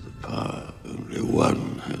is a power only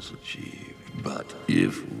one has achieved. But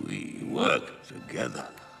if we work together,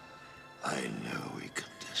 I know we can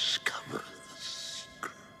discover the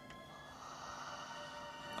secret.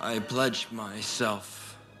 I pledge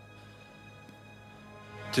myself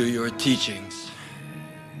to your teachings.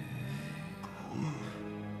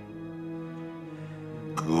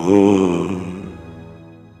 Good.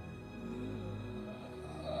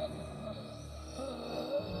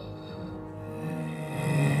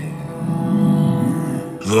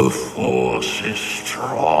 The Force is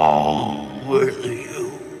strong with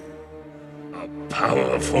you. A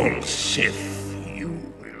powerful Sith you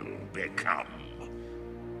will become.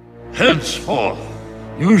 Henceforth,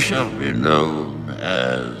 you shall be known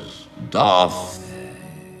as Darth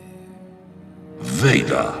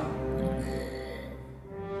Vader.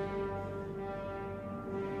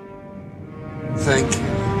 Thank you,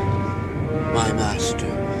 my master.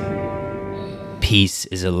 Peace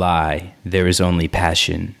is a lie. There is only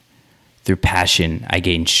passion. Through passion, I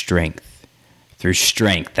gain strength. Through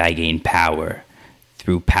strength, I gain power.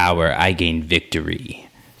 Through power, I gain victory.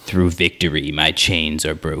 Through victory, my chains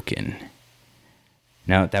are broken.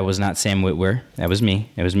 No, that was not Sam Witwer. That was me.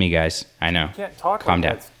 It was me, guys. I know. You can't talk Calm like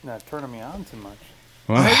down. that's not turning me on too much.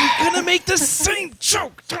 Well, I'm gonna make the same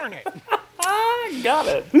joke. Darn it! Got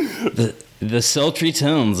it. the sultry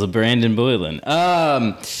tones of Brandon Boylan.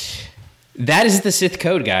 That is the Sith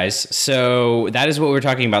Code, guys. So that is what we're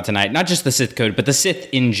talking about tonight. Not just the Sith Code, but the Sith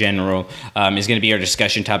in general is going to be our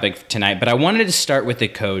discussion topic tonight. But I wanted to start with the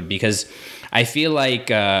Code because I feel like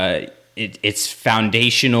it's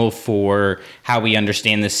foundational for how we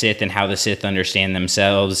understand the Sith and how the Sith understand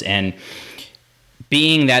themselves. And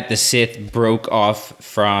being that the Sith broke off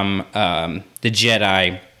from the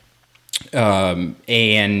Jedi,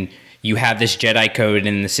 and you have this Jedi Code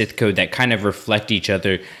and the Sith Code that kind of reflect each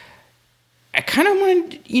other, I kind of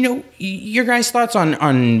wanted, your guys' thoughts on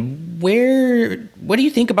what do you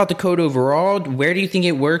think about the Code overall? Where do you think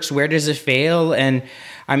it works? Where does it fail? And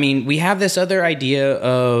I mean, we have this other idea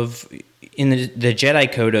of, in the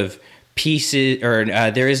Jedi Code, of peace, or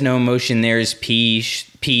there is no emotion, there is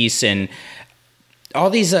peace, and all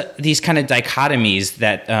these kind of dichotomies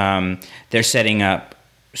that they're setting up.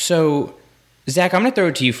 So, Zach, I'm going to throw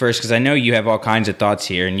it to you first because I know you have all kinds of thoughts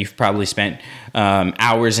here, and you've probably spent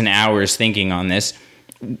hours and hours thinking on this.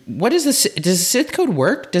 Does the Sith Code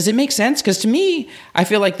work? Does it make sense? Because to me, I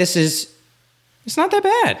feel like it's not that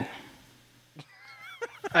bad.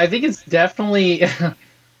 I think it's definitely, a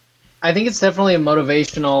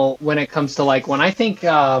motivational when it comes to, like, when I think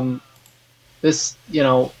this,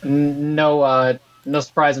 no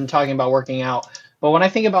surprise I'm talking about working out, but when I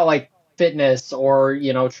think about, like, fitness or,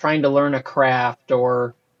 trying to learn a craft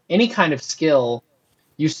or any kind of skill,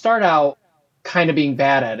 you start out kind of being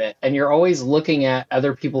bad at it, and you're always looking at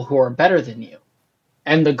other people who are better than you.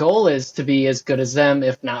 And the goal is to be as good as them,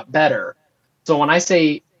 if not better. So when I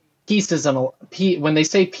say when they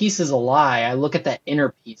say peace is a lie, I look at that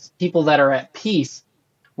inner peace. People that are at peace,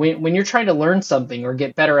 when you're trying to learn something or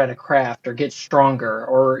get better at a craft or get stronger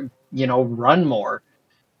or, run more,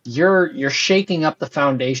 you're shaking up the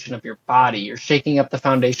foundation of your body. You're shaking up the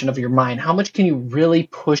foundation of your mind. How much can you really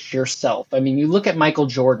push yourself? I mean, you look at Michael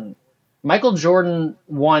Jordan. Michael Jordan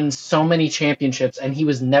won so many championships, and he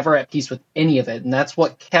was never at peace with any of it. And that's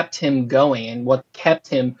what kept him going and what kept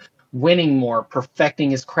him winning more,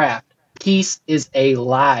 perfecting his craft. Peace is a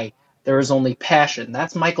lie. There is only passion.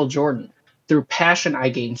 That's Michael Jordan. Through passion, I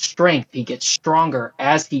gain strength. He gets stronger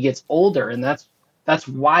as he gets older, and that's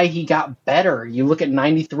why he got better. You look at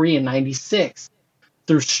 93 and 96.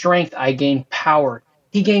 Through strength, I gained power.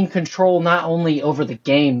 He gained control not only over the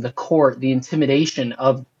game, the court, the intimidation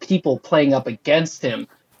of people playing up against him,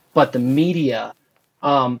 but the media.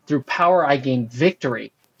 Through power, I gained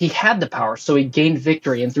victory. He had the power, so he gained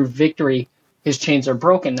victory, and through victory, his chains are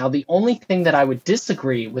broken. Now, the only thing that I would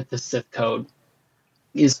disagree with the Sith Code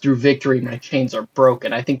is through victory, my chains are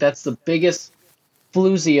broken. I think that's the biggest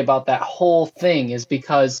floozy about that whole thing, is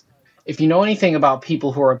because if you know anything about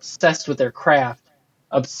people who are obsessed with their craft,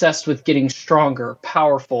 obsessed with getting stronger,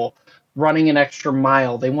 powerful, running an extra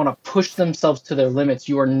mile, they want to push themselves to their limits,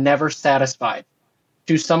 you are never satisfied.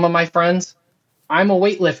 To some of my friends, I'm a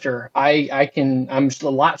weightlifter. I'm a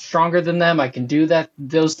lot stronger than them. I can do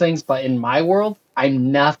those things, but in my world,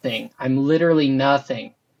 I'm nothing. I'm literally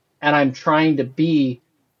nothing. And I'm trying to be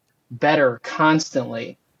better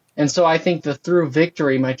constantly. And so I think through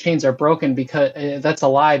victory, my chains are broken, because that's a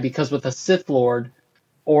lie, because with a Sith Lord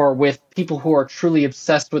or with people who are truly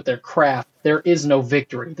obsessed with their craft, there is no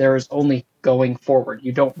victory. There is only going forward.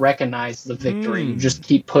 You don't recognize the victory. You just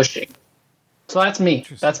keep pushing. So that's me.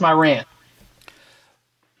 That's my rant.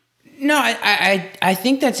 No, I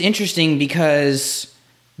think that's interesting because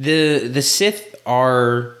the Sith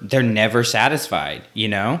they're never satisfied,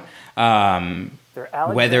 They're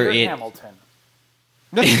whether Hamilton.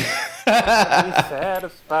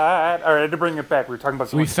 Satisfied. All right, to bring it back, we were talking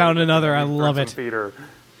about. We found another. I love it. Theater.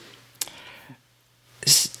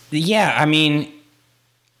 Yeah, I mean,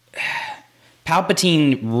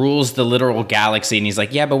 Palpatine rules the literal galaxy, and he's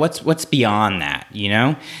like, yeah, but what's beyond that,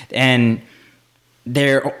 And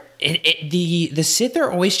the Sith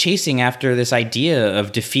are always chasing after this idea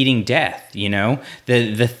of defeating death,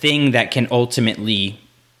 the thing that can ultimately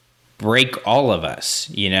break all of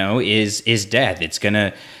us, is death. It's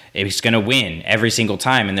gonna win every single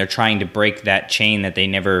time, and they're trying to break that chain that they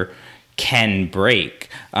never can break.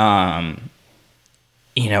 Whether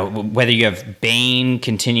you have Bane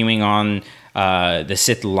continuing on the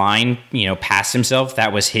Sith line, past himself,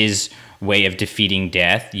 that was his way of defeating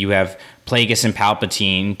death. You have Plagueis and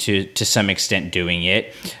Palpatine to some extent doing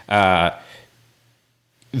it.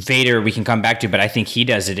 Vader we can come back to, but I think he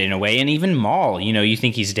does it in a way. And even Maul, you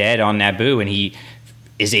think he's dead on Naboo, and he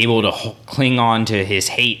is able to cling on to his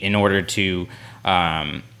hate in order to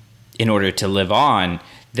live on.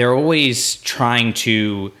 They're always trying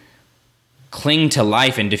to cling to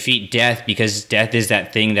life and defeat death, because death is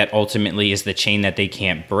that thing that ultimately is the chain that they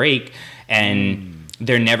can't break, and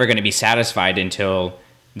they're never going to be satisfied until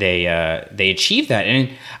they achieve that. And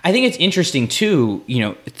I think it's interesting too,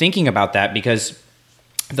 thinking about that, because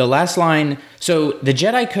the last line, so the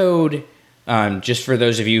Jedi Code, just for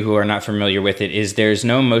those of you who are not familiar with it, is there's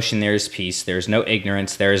no emotion, there is peace. There's no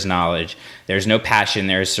ignorance, there is knowledge. There's no passion,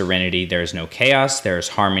 there is serenity. There is no chaos, there is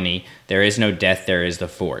harmony. There is no death, there is the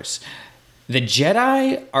Force. The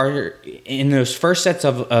Jedi are, in those first sets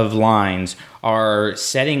of lines, are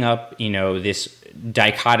setting up, this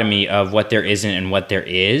dichotomy of what there isn't and what there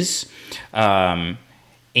is. And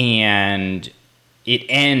it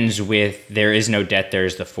ends with there is no death, there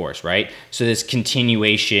is the Force, right? So this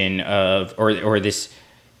continuation of, or this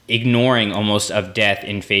ignoring almost of death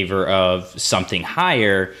in favor of something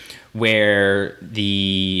higher, where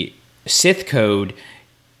the Sith Code,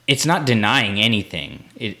 it's not denying anything.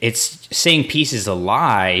 It's saying peace is a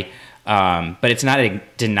lie, but it's not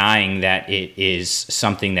denying that it is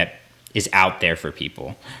something that is out there for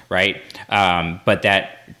people, right? But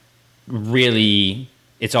that really,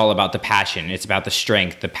 it's all about the passion. It's about the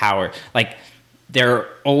strength, the power. Like, they're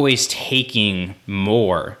always taking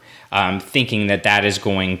more, thinking that is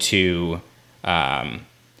going to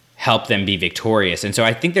help them be victorious. And so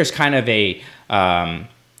I think there's kind of a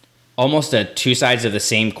almost a two sides of the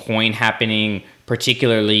same coin happening,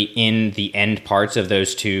 particularly in the end parts of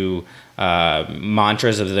those two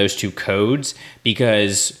mantras, of those two codes,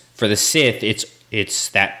 because for the Sith, it's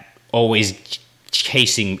that always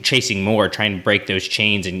chasing more, trying to break those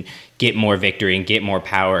chains and get more victory and get more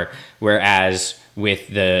power. Whereas with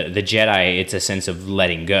the Jedi, it's a sense of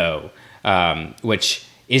letting go, which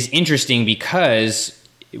is interesting because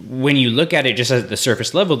when you look at it just at the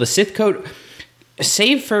surface level, the Sith Code,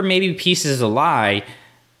 save for maybe peace is a lie,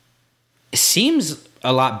 seems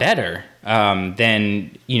a lot better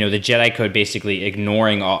than the Jedi Code basically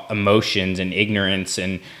ignoring all emotions and ignorance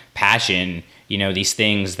and passion, these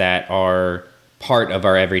things that are part of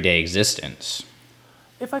our everyday existence.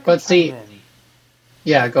 If I could chime in,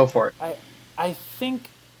 yeah, go for it. I think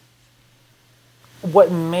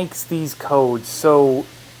what makes these codes so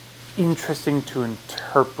interesting to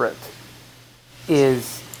interpret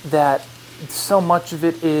is that so much of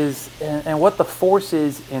it is, and what the Force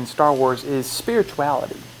is in Star Wars is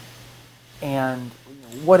spirituality, and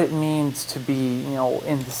what it means to be,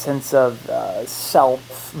 in the sense of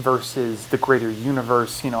self versus the greater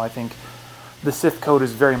universe. I think the Sith Code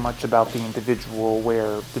is very much about the individual,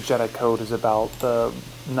 where the Jedi Code is about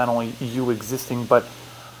not only you existing, but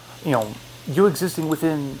you existing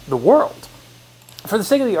within the world. For the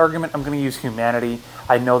sake of the argument, I'm going to use humanity.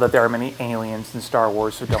 I know that there are many aliens in Star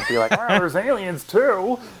Wars, so don't be like, oh, there's aliens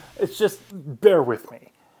too. It's just, bear with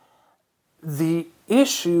me. The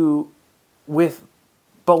issue with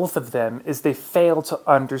both of them is they fail to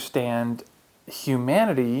understand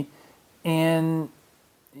humanity in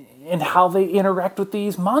how they interact with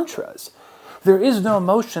these mantras. There is no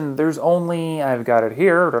emotion. There's only, I've got it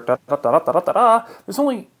here.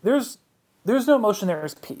 There's no emotion. There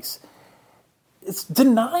is peace. It's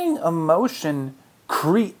denying emotion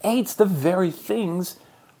creates the very things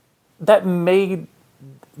that made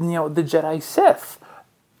the Jedi Sith,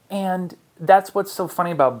 and that's what's so funny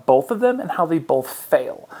about both of them and how they both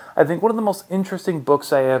fail. I think one of the most interesting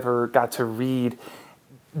books I ever got to read,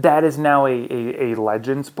 that is now a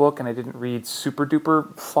Legends book, and I didn't read super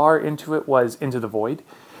duper far into it, was Into the Void,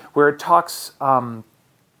 where it talks,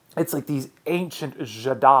 it's like these ancient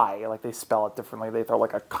Jedi, like they spell it differently, they throw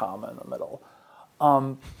like a comma in the middle.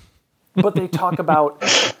 But they talk about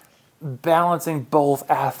balancing both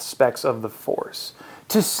aspects of the Force.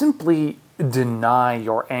 To simply deny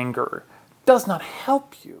your anger does not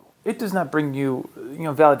help you. It does not bring you,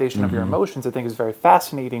 validation of your emotions. I think is very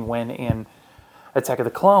fascinating when in Attack of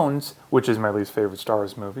the Clones, which is my least favorite Star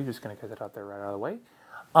Wars movie, just going to get that out there right out of the way.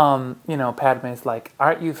 Padme's like,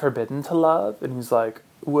 aren't you forbidden to love? And he's like,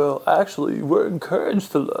 well, actually, we're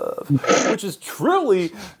encouraged to love. Which is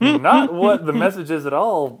truly not what the message is at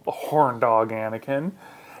all, horn dog Anakin.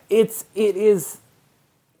 It is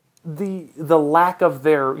the lack of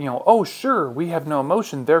their, oh, sure, we have no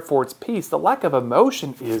emotion, therefore it's peace. The lack of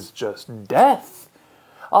emotion is just death.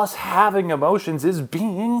 Us having emotions is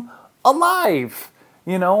being alive.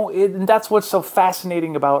 And that's what's so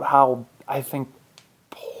fascinating about how, I think,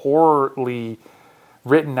 poorly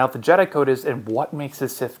written out the Jedi Code is, and what makes the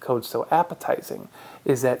Sith Code so appetizing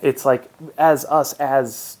is that it's like, as us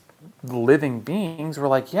as living beings, we're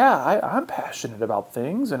like, yeah, I'm passionate about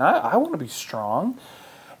things, and I want to be strong.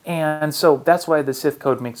 And so that's why the Sith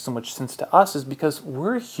Code makes so much sense to us, is because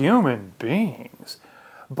we're human beings.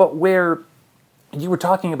 But where you were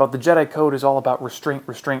talking about the Jedi Code is all about restraint.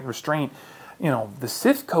 The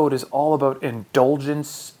Sith Code is all about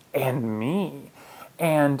indulgence and me.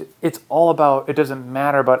 And it's all about, it doesn't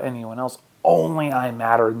matter about anyone else, only I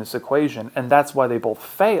matter in this equation, and that's why they both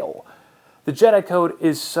fail. The Jedi Code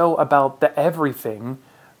is so about the everything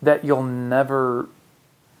that you'll never,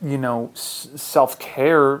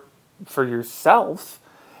 self-care for yourself.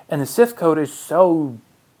 And the Sith Code is so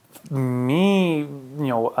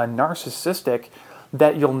narcissistic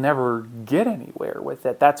that you'll never get anywhere with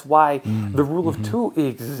it. That's why the rule of two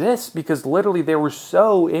exists, because literally they were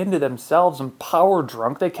so into themselves and power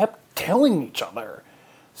drunk, they kept killing each other.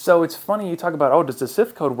 So it's funny you talk about, does the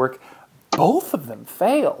Sith Code work? Both of them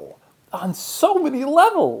fail on so many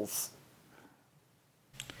levels.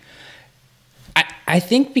 I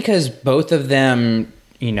think because both of them,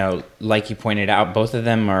 like you pointed out, both of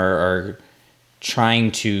them are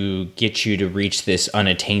trying to get you to reach this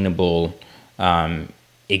unattainable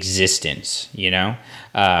existence, in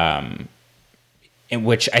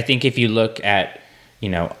which I think if you look at,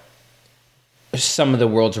 some of the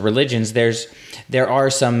world's religions, there are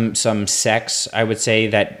some sects, I would say,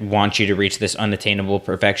 that want you to reach this unattainable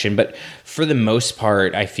perfection, but for the most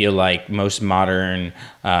part, I feel like most modern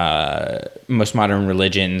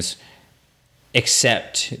religions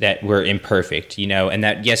accept that we're imperfect, and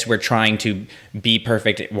that yes, we're trying to be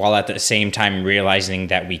perfect while at the same time realizing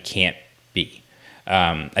that we can't be.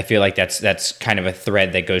 I feel like that's kind of a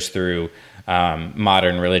thread that goes through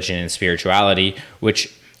modern religion and spirituality,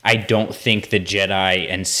 which I don't think the Jedi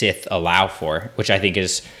and Sith allow for, which I think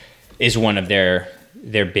is one of their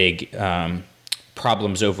big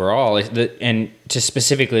problems overall. And to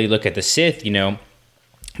specifically look at the Sith,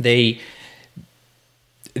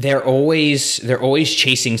 they're always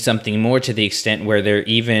chasing something more, to the extent where they're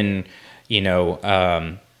even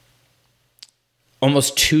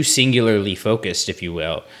almost too singularly focused, if you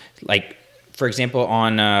will. Like, for example,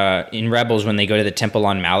 in Rebels, when they go to the temple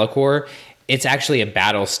on Malachor, it's actually a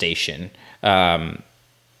battle station,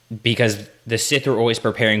 because the Sith are always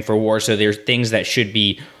preparing for war. So there's things that should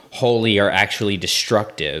be holy are actually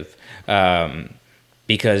destructive,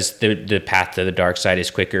 because the path to the dark side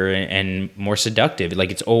is quicker and more seductive.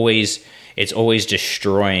 Like it's always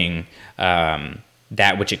destroying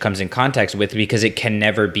that which it comes in contact with, because it can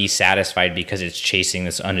never be satisfied, because it's chasing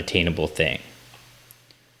this unattainable thing.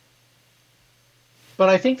 But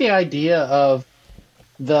I think the idea of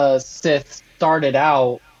the Sith started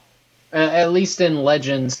out, at least in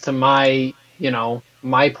Legends, to my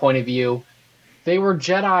point of view, they were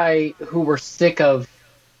Jedi who were sick of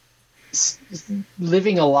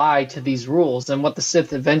living a lie to these rules, and what the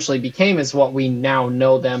Sith eventually became is what we now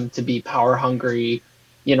know them to be: power hungry,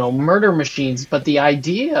 murder machines. But the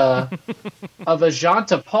idea of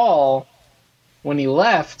Ajanta Paul, when he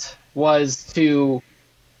left, was to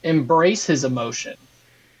embrace his emotion.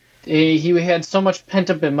 He had so much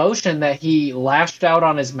pent-up emotion that he lashed out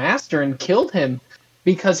on his master and killed him,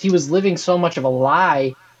 because he was living so much of a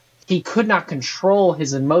lie. He could not control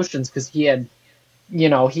his emotions, because he had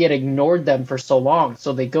ignored them for so long.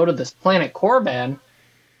 So they go to this planet Korriban,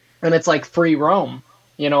 and it's like free roam.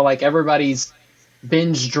 Like everybody's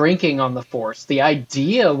binge drinking on the Force. The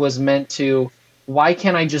idea was meant to, why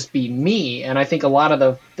can't I just be me? And I think a lot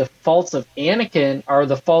of the faults of Anakin, or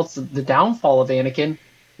the downfall of Anakin,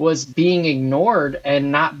 was being ignored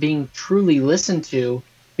and not being truly listened to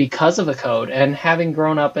because of the code. And having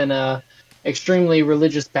grown up in a extremely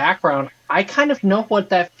religious background, I kind of know what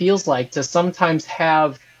that feels like, to sometimes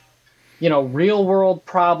have, real world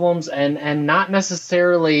problems and not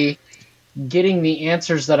necessarily getting the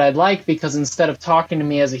answers that I'd like, because instead of talking to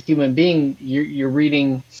me as a human being, you're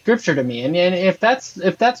reading scripture to me. And if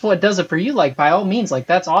that's what does it for you, like, by all means, like,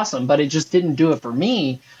 that's awesome, but it just didn't do it for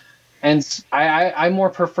me. And I more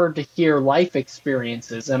preferred to hear life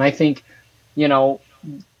experiences. And I think, Anakin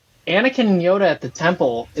and Yoda at the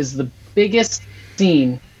temple is the biggest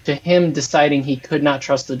scene to him deciding he could not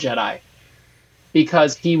trust the Jedi,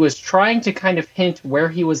 because he was trying to kind of hint where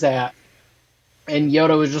he was at, and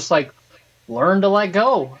Yoda was just like, learn to let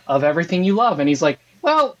go of everything you love. And he's like,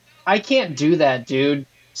 well, I can't do that, dude.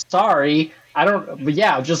 Sorry. But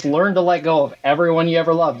yeah, just learn to let go of everyone you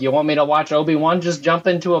ever loved. You want me to watch Obi-Wan just jump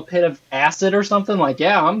into a pit of acid or something? Like,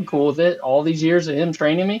 yeah, I'm cool with it. All these years of him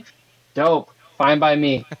training me? Dope. Fine by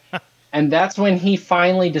me. And that's when he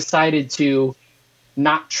finally decided to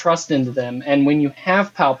not trust into them. And when you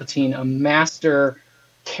have Palpatine, a master,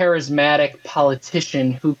 charismatic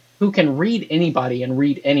politician who can read anybody and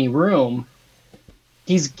read any room,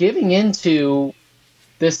 he's giving into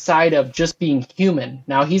this side of just being human.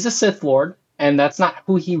 Now, he's a Sith Lord, and that's not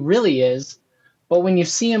who he really is. But when you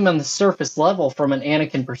see him on the surface level from an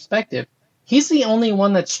Anakin perspective, he's the only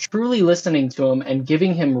one that's truly listening to him and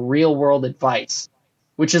giving him real-world advice,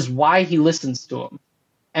 which is why he listens to him.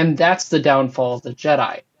 And that's the downfall of the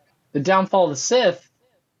Jedi. The downfall of the Sith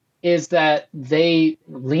is that they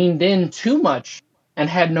leaned in too much and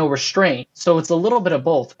had no restraint. So it's a little bit of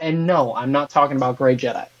both. And no, I'm not talking about Grey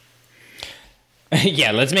Jedi.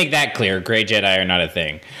 Yeah, let's make that clear. Grey Jedi are not a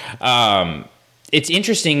thing. It's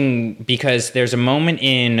interesting because there's a moment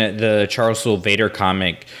in the Charles Soule Vader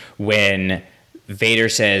comic when Vader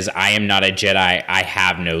says, "I am not a Jedi, I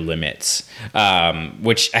have no limits,"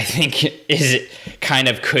 which I think is kind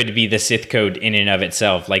of could be the Sith code in and of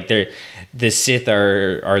itself. Like the Sith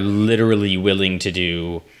are literally willing to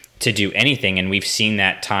do anything, and we've seen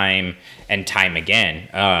that time and time again.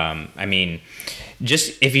 I mean,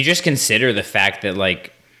 if you just consider the fact that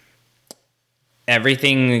like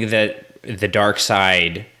everything that the dark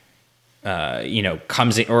side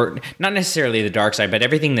comes in, or not necessarily the dark side, but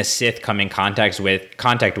everything the Sith come in contact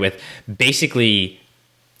with basically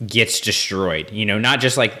gets destroyed. Not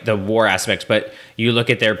just like the war aspects, but you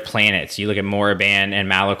look at their planets, you look at Moraban and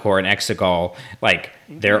Malachor and Exegol, like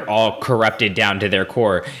they're all corrupted down to their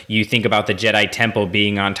core. You think about the Jedi Temple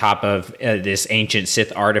being on top of this ancient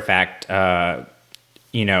Sith artifact,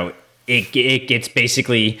 it gets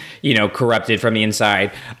basically, corrupted from the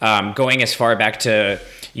inside. Going as far back to,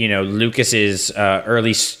 Lucas's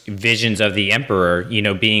early visions of the Emperor,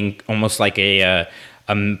 being almost like a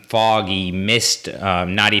foggy mist,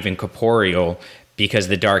 not even corporeal, because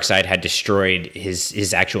the dark side had destroyed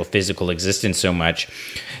his actual physical existence so much.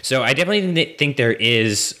 So I definitely think there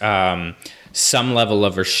is some level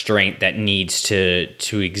of restraint that needs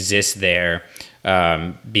to exist there,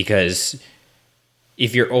 because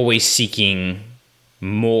if you're always seeking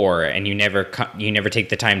more and you never take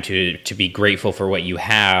the time to be grateful for what you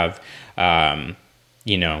have,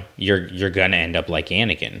 you're gonna end up like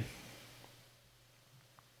Anakin.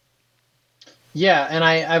 Yeah, and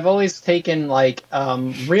I've always taken like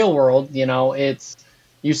real world, it's,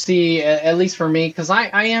 you see, at least for me, because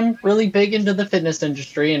I am really big into the fitness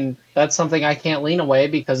industry, and that's something I can't lean away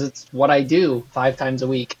because it's what I do 5 times a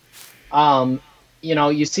week.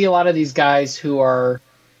 You see a lot of these guys who are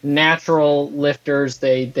natural lifters.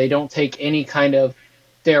 They don't take any kind of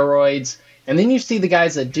steroids. And then you see the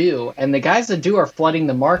guys that do. And the guys that do are flooding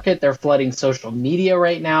the market. They're flooding social media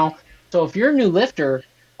right now. So if you're a new lifter,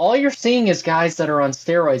 all you're seeing is guys that are on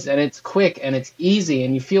steroids. And it's quick and it's easy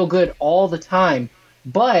and you feel good all the time.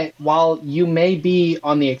 But while you may be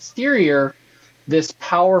on the exterior this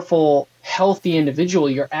powerful, healthy individual,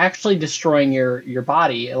 you're actually destroying your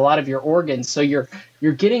body, a lot of your organs. So you're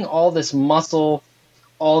getting all this muscle,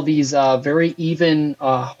 all these very even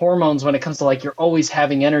hormones when it comes to like you're always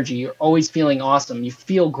having energy, you're always feeling awesome, you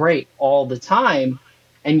feel great all the time,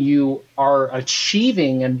 and you are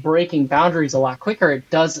achieving and breaking boundaries a lot quicker. It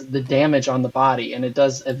does the damage on the body, and it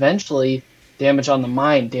does eventually damage on the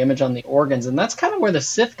mind, damage on the organs. And that's kind of where the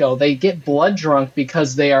Sith go. They get blood drunk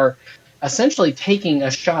because they are essentially taking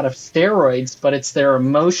a shot of steroids, but it's their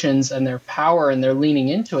emotions and their power, and they're leaning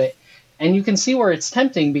into it. And you can see where it's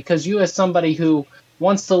tempting, because you, as somebody who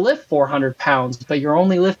wants to lift 400 pounds, but you're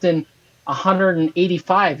only lifting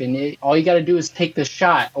 185, and all you got to do is take the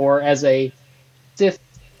shot. Or as a Sith,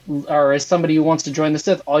 or as somebody who wants to join the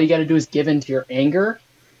Sith, all you got to do is give in to your anger.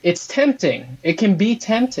 It's tempting. It can be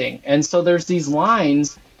tempting. And so there's these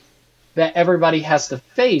lines that everybody has to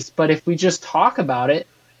face. But if we just talk about it,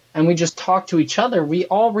 and we just talk to each other, we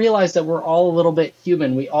all realize that we're all a little bit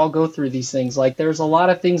human. We all go through these things. Like, there's a lot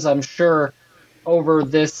of things, I'm sure, over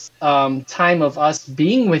this time of us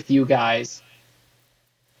being with you guys.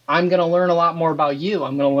 I'm going to learn a lot more about you.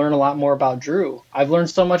 I'm going to learn a lot more about Drew. I've learned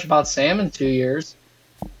so much about Sam in 2 years.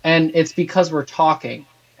 And it's because we're talking,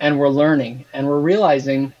 and we're learning, and we're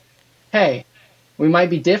realizing, hey, we might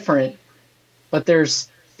be different, but there's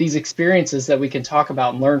these experiences that we can talk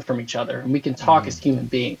about and learn from each other, and we can talk as human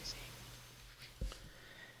beings.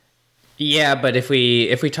 Yeah, but if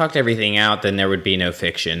we talked everything out, then there would be no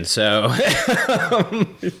fiction. So,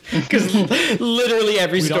 because literally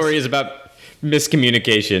every story is about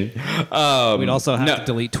miscommunication. We'd also have to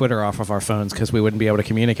delete Twitter off of our phones because we wouldn't be able to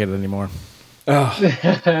communicate anymore. Oh,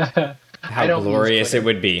 how glorious it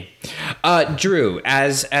would be. Drew,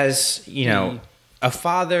 as you know, a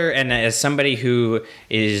father and as somebody who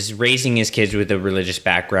is raising his kids with a religious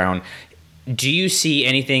background, do you see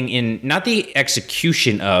anything in, not the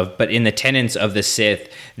execution of, but in the tenets of the Sith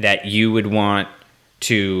that you would want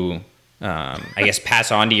to, I guess,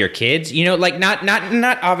 pass on to your kids? Like not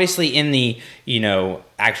obviously in the,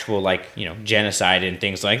 actual, like, genocide and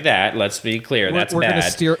things like that. Let's be clear, that's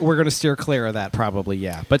bad. We're gonna steer clear of that, probably,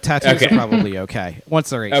 yeah. But tattoos are probably okay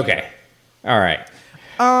once they're 18. Okay, all right.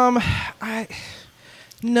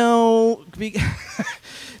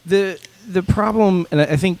 The problem, and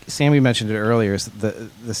I think Sammy mentioned it earlier, is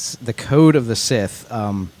the code of the Sith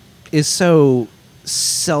is so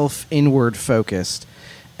self-inward focused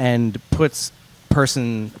and puts a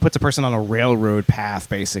person on a railroad path,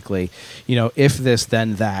 basically. If this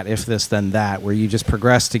then that, if this then that, where you just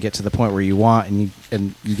progress to get to the point where you want,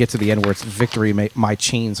 and you get to the end where it's victory. My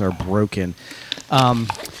chains are broken.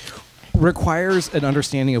 Requires an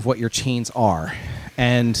understanding of what your chains are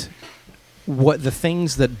and what the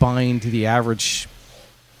things that bind the average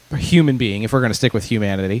human being, if we're going to stick with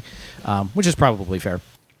humanity, which is probably fair.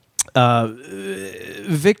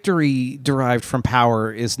 Victory derived from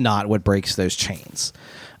power is not what breaks those chains.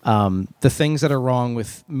 The things that are wrong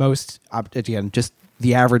with most, again, just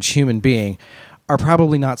the average human being, are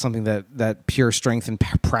probably not something that pure strength and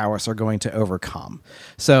prowess are going to overcome.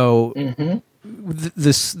 So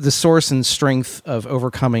the source and strength of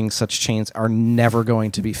overcoming such chains are never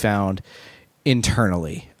going to be found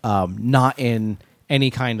internally, not in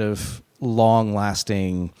any kind of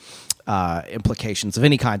long-lasting implications of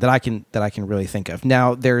any kind that I can really think of.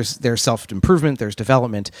 Now, there's self-improvement, there's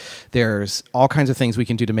development, there's all kinds of things we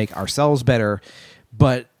can do to make ourselves better,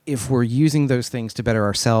 but if we're using those things to better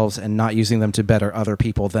ourselves and not using them to better other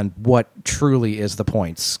people, then what truly is the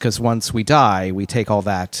points? Because once we die, we take all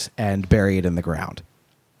that and bury it in the ground.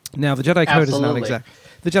 Now, the Jedi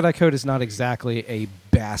Code is not exactly a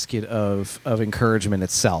basket of encouragement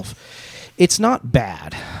itself. It's not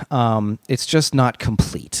bad. It's just not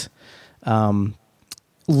complete.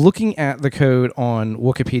 Looking at the code on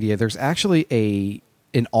Wikipedia, there's actually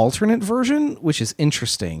an alternate version, which is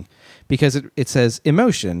interesting because it says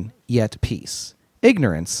emotion, yet peace,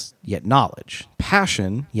 ignorance, yet knowledge,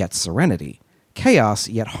 passion, yet serenity, chaos,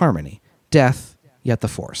 yet harmony, death, yet the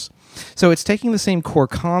Force. So it's taking the same core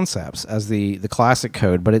concepts as the classic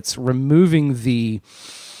code, but it's removing the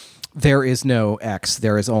there is no X,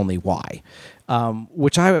 there is only Y,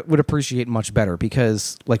 which I would appreciate much better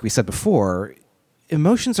because, like we said before,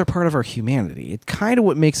 emotions are part of our humanity. It's kind of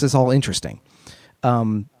what makes us all interesting.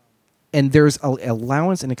 And there's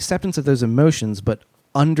allowance and acceptance of those emotions, but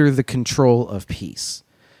under the control of peace.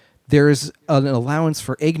 There's an allowance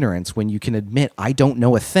for ignorance when you can admit, I don't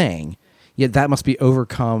know a thing, yet that must be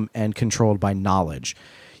overcome and controlled by knowledge.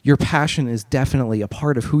 Your passion is definitely a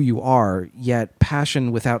part of who you are, yet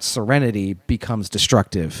passion without serenity becomes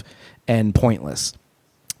destructive and pointless.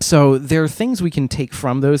 So there are things we can take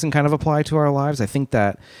from those and kind of apply to our lives. I think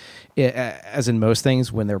that, as in most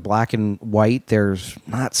things, when they're black and white, they're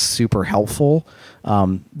not super helpful.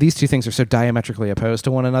 These two things are so diametrically opposed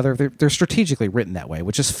to one another. They're strategically written that way,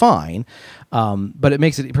 which is fine. But it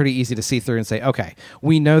makes it pretty easy to see through and say, okay,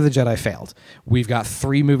 we know the Jedi failed. We've got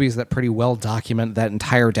 3 movies that pretty well document that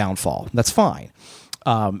entire downfall. That's fine.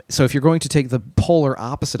 So if you're going to take the polar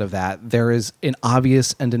opposite of that, there is an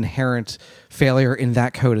obvious and inherent failure in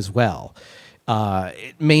that code as well.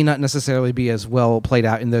 It may not necessarily be as well played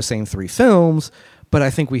out in those same 3 films, but I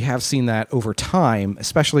think we have seen that over time,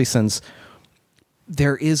 especially since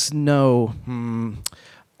there is no...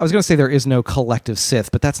 I was going to say there is no collective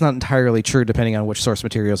Sith, but that's not entirely true depending on which source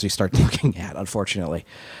materials you start looking at, unfortunately.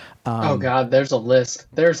 Oh, God, there's a list.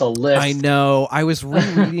 There's a list. I know. I was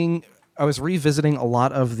revisiting a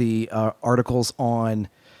lot of the articles on...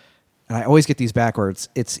 And I always get these backwards.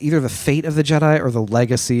 It's either the Fate of the Jedi or the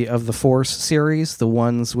Legacy of the Force series, the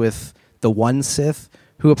ones with the one Sith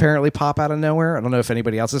who apparently pop out of nowhere. I don't know if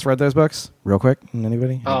anybody else has read those books. Real quick,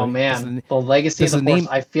 anybody? Oh, man. The Legacy of the Force.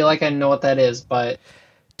 I feel like I know what that is, but...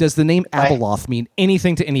 Does the name Abeloth mean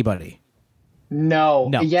anything to anybody? No.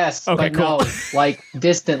 Yes, okay, but cool. No. Like,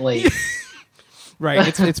 distantly.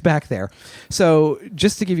 Right, it's back there. So,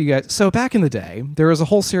 just to give you guys... So, back in the day, there was a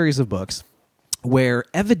whole series of books where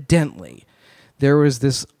evidently there was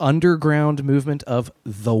this underground movement of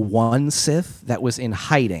the one Sith that was in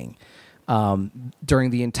hiding during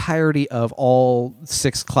the entirety of all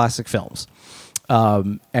 6 classic films.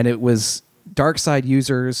 And it was dark side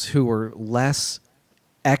users who were less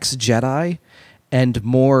ex-Jedi and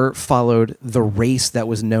more followed the race that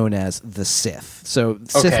was known as the Sith. So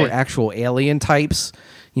Sith were actual alien types.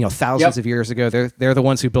 Thousands of years ago, they're the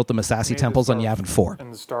ones who built the Massassi temples on Yavin 4.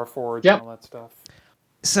 And the Star Forge and all that stuff.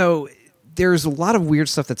 So there's a lot of weird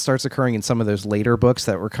stuff that starts occurring in some of those later books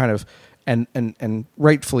that were kind of, and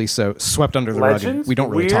rightfully so, swept under the rug. We don't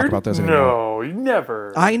really talk about those anymore. No,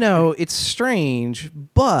 never. I know, it's strange,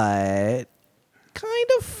 but kind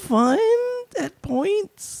of fun at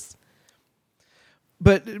points.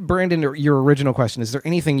 But Brandon, your original question, is there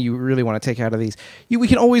anything you really want to take out of these? We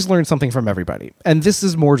can always learn something from everybody. And this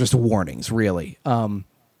is more just warnings, really.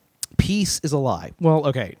 peace is a lie. Well,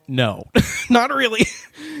 okay, no, not really.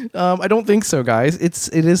 I don't think so, guys. It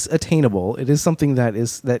is attainable. It is something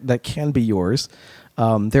that can be yours.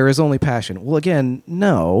 There is only passion. Well, again,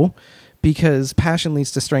 no, because passion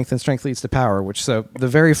leads to strength and strength leads to power, so the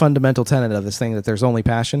very fundamental tenet of this thing that there's only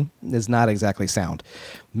passion is not exactly sound.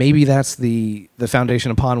 Maybe that's the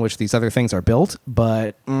foundation upon which these other things are built,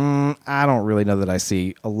 but I don't really know that I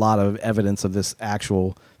see a lot of evidence of this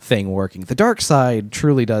actual thing working. The dark side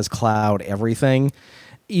truly does cloud everything.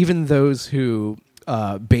 Even those who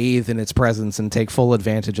bathe in its presence and take full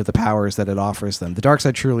advantage of the powers that it offers them. The dark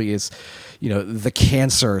side truly is, the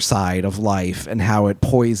cancer side of life and how it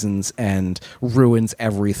poisons and ruins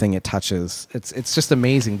everything it touches. It's just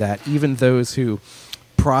amazing that even those who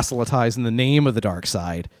proselytize in the name of the dark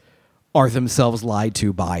side are themselves lied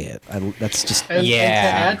to by it. That's just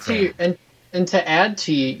And to add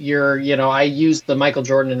to your, I used the Michael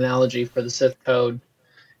Jordan analogy for the Sith Code.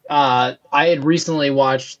 I had recently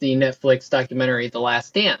watched the Netflix documentary The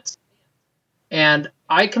Last Dance, and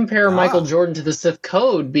I compare Michael Jordan to the Sith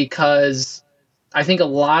Code because I think a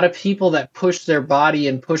lot of people that push their body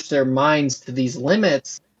and push their minds to these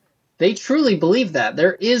limits, they truly believe that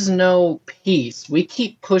there is no peace. We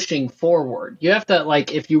keep pushing forward. You have to,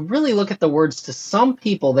 if you really look at the words, to some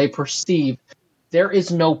people, they perceive there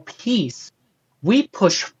is no peace. We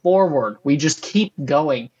push forward. We just keep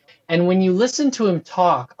going. And when you listen to him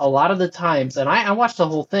talk, a lot of the times, and I watched the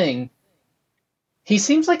whole thing, he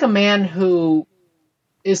seems like a man who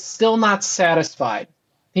is still not satisfied.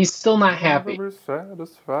 He's still not happy. Never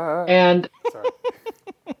satisfied. And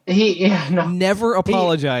never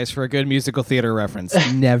apologize for a good musical theater reference.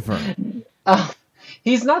 Never.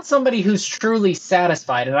 He's not somebody who's truly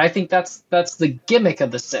satisfied, and I think that's the gimmick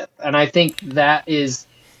of the Sith. And I think that is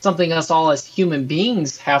something us all as human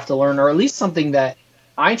beings have to learn, or at least something that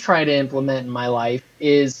I try to implement in my life,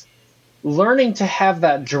 is learning to have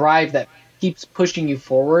that drive that keeps pushing you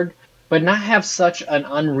forward, but not have such an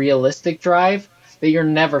unrealistic drive that you're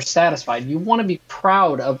never satisfied. You want to be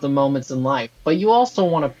proud of the moments in life, but you also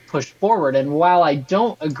want to push forward. And while I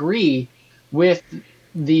don't agree with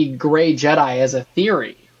the Gray Jedi as a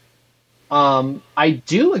theory, I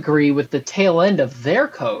do agree with the tail end of their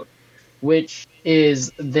code, which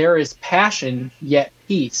is there is passion, yet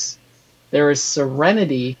peace. There is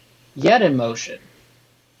serenity, yet emotion.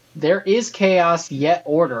 There is chaos, yet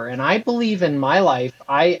order. And I believe in my life,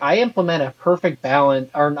 I implement a perfect balance,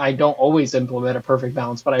 or I don't always implement a perfect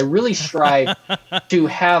balance, but I really strive to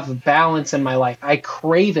have balance in my life. I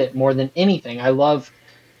crave it more than anything. I love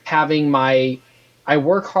having I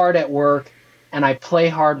work hard at work and I play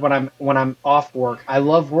hard when I'm off work. I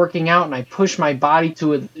love working out and I push my body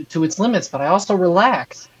to its limits, but I also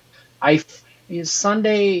relax.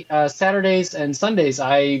 Saturdays and Sundays,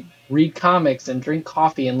 I read comics and drink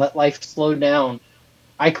coffee and let life slow down.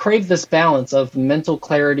 I crave this balance of mental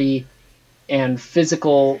clarity and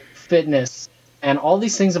physical fitness and all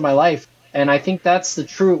these things in my life. And I think that's the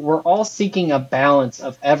true. We're all seeking a balance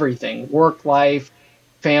of everything: work life,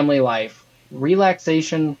 family life,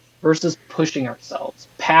 relaxation versus pushing ourselves,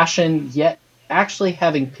 passion, yet actually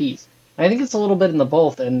having peace. I think it's a little bit in the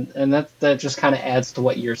both, and that just kind of adds to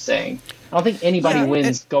what you're saying. I don't think anybody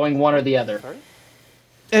wins going one or the other.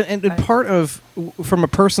 And part of, from a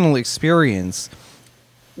personal experience,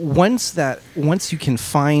 once you can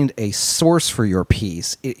find a source for your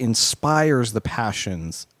peace, it inspires the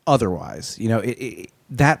passions otherwise.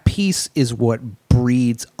 That peace is what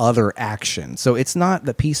breeds other action. So it's not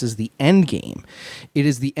that peace is the end game. It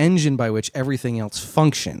is the engine by which everything else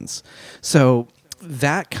functions. So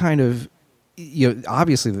that kind of,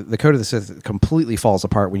 obviously the Code of the Sith completely falls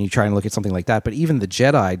apart when you try and look at something like that. But even the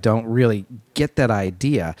Jedi don't really get that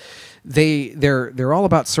idea. They're all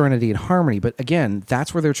about serenity and harmony. But again,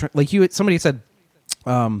 that's where they're somebody said,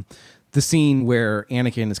 the scene where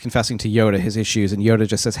Anakin is confessing to Yoda his issues, and Yoda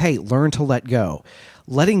just says, "Hey, learn to let go."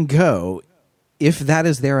 Letting go, if that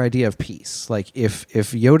is their idea of peace, like if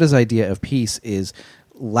Yoda's idea of peace is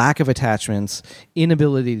lack of attachments,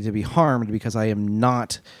 inability to be harmed because I am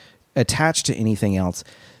not attached to anything else,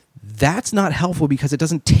 that's not helpful because it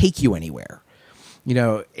doesn't take you anywhere.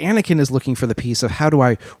 Anakin is looking for the peace of how do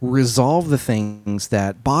I resolve the things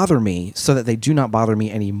that bother me so that they do not bother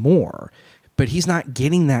me anymore. But he's not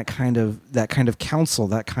getting that kind of counsel,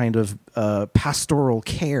 that kind of pastoral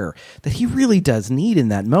care that he really does need in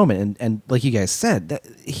that moment. And like you guys said, that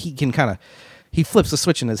he can he flips a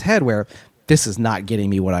switch in his head where this is not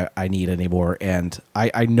getting me what I need anymore, and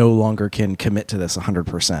I no longer can commit to this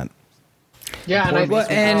 100%. Yeah, and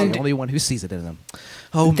and the only one who sees it in them.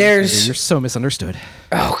 Oh, there's you're so misunderstood.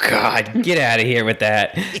 Oh God, get out of here with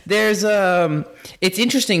that. There's it's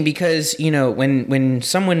interesting because when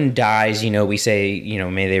someone dies, we say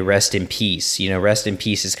may they rest in peace. Rest in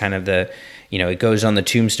peace is kind of the it goes on the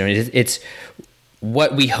tombstone. It's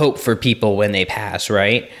what we hope for people when they pass,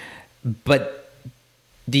 right? But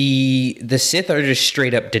the Sith are just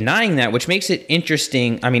straight up denying that, which makes it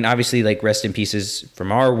interesting. I mean, obviously, like rest in peace is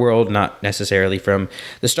from our world, not necessarily from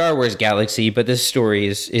the Star Wars galaxy, but this story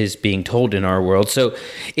is being told in our world. So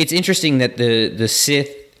it's interesting that the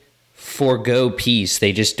Sith forego peace.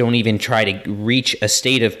 They just don't even try to reach a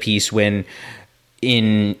state of peace when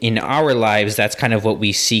in our lives, that's kind of what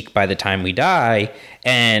we seek by the time we die.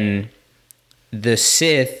 And the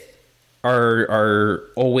Sith are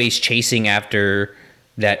always chasing after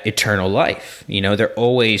that eternal life. They're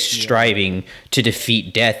always striving to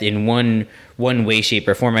defeat death in one way, shape,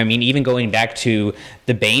 or form. I mean, even going back to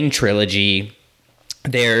the Bane trilogy,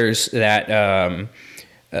 there's that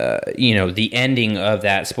the ending of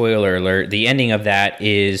that, spoiler alert, the ending of that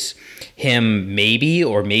is him maybe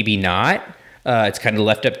or maybe not. It's kind of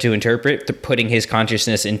left up to interpret, putting his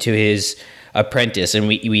consciousness into his apprentice. And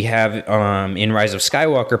we have in Rise of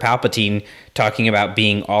Skywalker, Palpatine talking about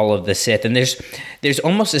being all of the Sith. And there's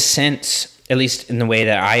almost a sense, at least in the way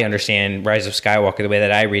that I understand Rise of Skywalker, the way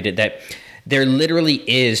that I read it, that there literally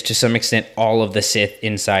is, to some extent, all of the Sith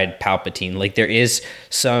inside Palpatine. Like there is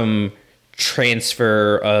some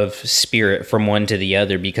transfer of spirit from one to the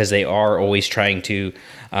other because they are always trying to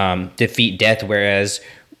defeat death, whereas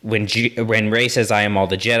when Rey says, "I am all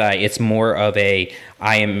the Jedi," it's more of I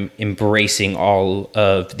am embracing all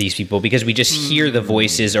of these people because we just hear the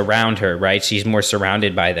voices around her, right? She's more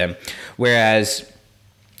surrounded by them. Whereas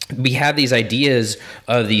we have these ideas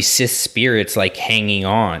of these Sith spirits like hanging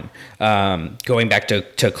on, going back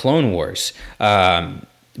to Clone Wars,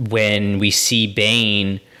 when we see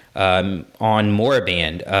Bane on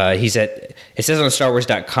Moraband. It says on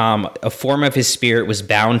StarWars.com, a form of his spirit was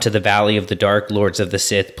bound to the Valley of the Dark Lords of the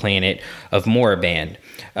Sith planet of Moraband,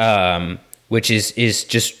 which is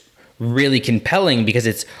just really compelling because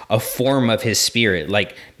it's a form of his spirit,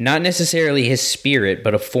 like not necessarily his spirit,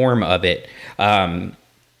 but a form of it.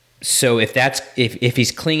 So if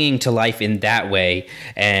he's clinging to life in that way,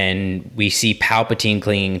 and we see Palpatine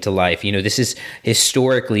clinging to life, this is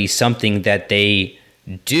historically something that they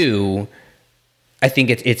do. I think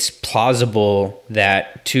it's plausible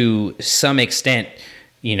that to some extent,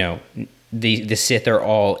 the Sith are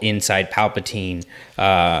all inside Palpatine.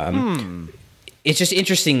 It's just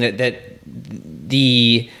interesting that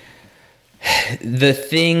the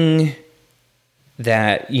thing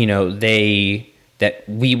that that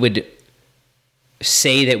we would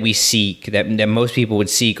say that we seek, that most people would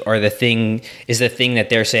seek, is the thing that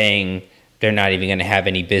they're saying they're not even going to have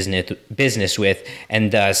any business with,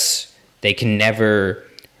 and thus they can never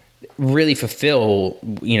really fulfill,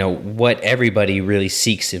 what everybody really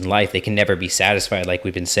seeks in life. They can never be satisfied, like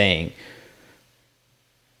we've been saying.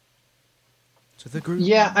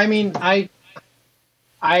 Yeah, I mean, I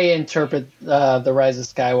interpret the Rise of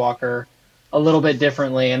Skywalker a little bit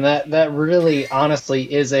differently, and that really,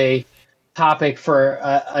 honestly, is a topic for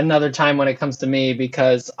another time when it comes to me,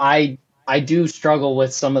 because I do struggle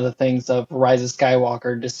with some of the things of Rise of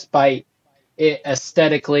Skywalker, despite it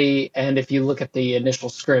aesthetically, and if you look at the initial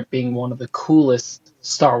script being one of the coolest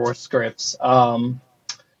Star Wars scripts.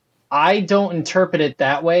 I don't interpret it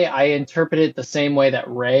that way. I interpret it the same way that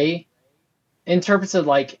Rey interprets it,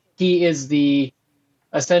 like he is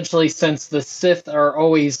essentially, since the Sith are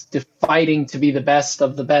always fighting to be the best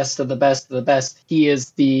of the best of the best of the best, he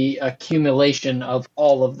is the accumulation of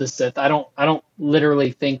all of the Sith. I don't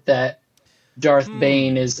literally think that Darth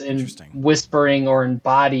Bane is whispering or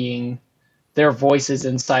embodying their voices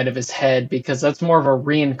inside of his head, because that's more of a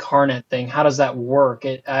reincarnate thing. How does that work?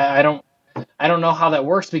 I don't know how that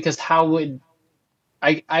works, because how would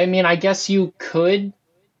I mean, I guess you could.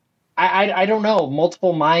 I don't know.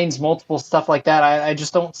 Multiple minds, multiple stuff like that. I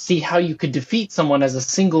just don't see how you could defeat someone as a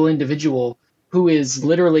single individual who is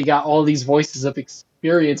literally got all these voices of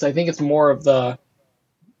experience. I think it's more of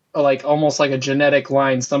almost like a genetic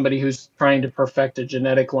line, somebody who's trying to perfect a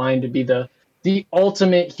genetic line to be the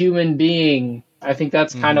ultimate human being. I think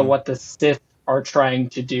that's kind of what the Sith are trying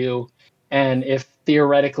to do. And if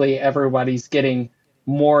theoretically everybody's getting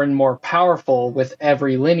more and more powerful with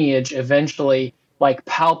every lineage, eventually, like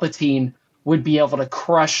Palpatine would be able to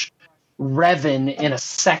crush Revan in a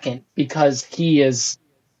second, because he is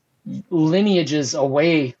lineages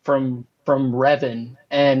away from Revan,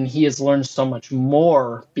 and he has learned so much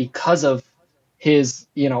more because of his,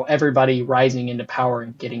 everybody rising into power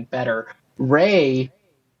and getting better. Rey,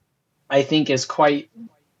 I think, is quite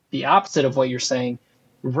the opposite of what you're saying.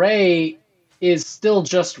 Rey is still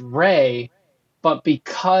just Rey, but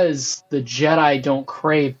because the Jedi don't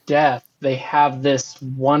crave death, they have this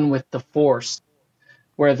one with the Force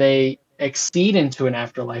where they exceed into an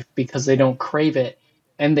afterlife because they don't crave it,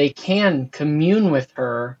 and they can commune with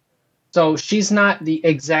her. So she's not the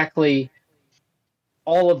exactly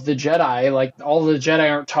all of the Jedi, like all the Jedi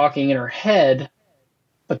aren't talking in her head,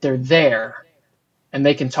 but they're there and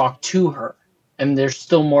they can talk to her, and there's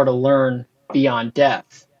still more to learn beyond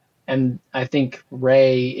death. And I think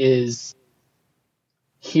Rey is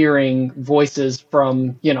hearing voices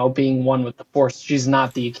from, being one with the Force. She's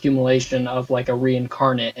not the accumulation of like a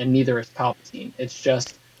reincarnate, and neither is Palpatine. It's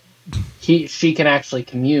just she can actually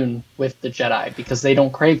commune with the Jedi because they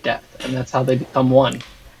don't crave death, and that's how they become one.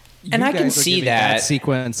 And I can see that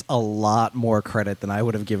sequence a lot more credit than I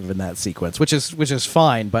would have given that sequence, which is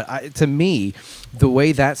fine. But to me, the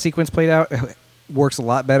way that sequence played out works a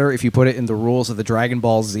lot better if you put it in the rules of the Dragon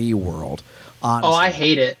Ball Z world. Honestly. Oh, I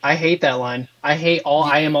hate it. I hate that line. I hate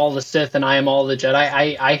I am all the Sith and I am all the Jedi.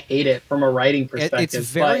 I hate it from a writing perspective. It's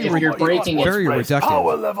very, but if you're breaking it, very reductive.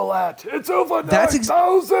 Power level at? It's over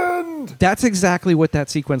 9,000! That's exactly what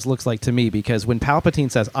that sequence looks like to me, because when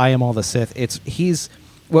Palpatine says, I am all the Sith,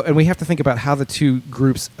 and we have to think about how the two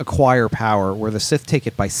groups acquire power, where the Sith take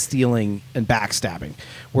it by stealing and backstabbing,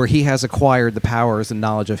 where he has acquired the powers and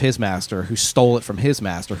knowledge of his master, who stole it from his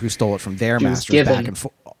master, who stole it from their masters, back and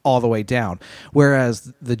all the way down.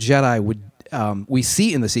 Whereas the Jedi would, we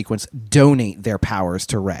see in the sequence, donate their powers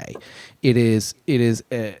to Rey. It is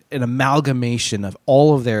an amalgamation of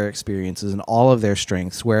all of their experiences and all of their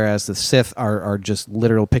strengths, whereas the Sith are just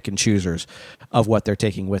literal pick and choosers of what they're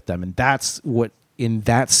taking with them. And that's what, in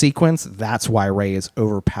that sequence, that's why Rey is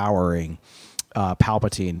overpowering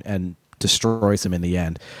Palpatine and destroys him in the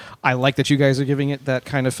end. I like that you guys are giving it that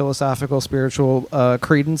kind of philosophical, spiritual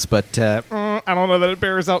credence, but I don't know that it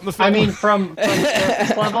bears out in the film. I mean, from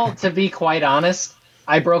surface level, to be quite honest,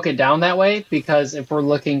 I broke it down that way because if we're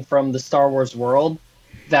looking from the Star Wars world,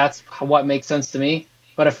 that's what makes sense to me.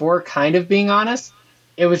 But if we're kind of being honest,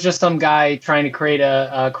 it was just some guy trying to create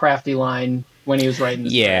a crafty line when he was writing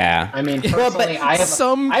this. Yeah. I mean, personally, I have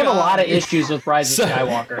a lot of issues with Rise of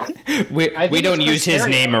Skywalker. We don't use his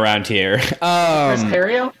name around here. Chris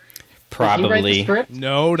Terrio? Probably. Did he write the script?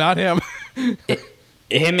 No, not him.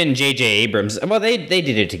 Him and J.J. Abrams. Well, they did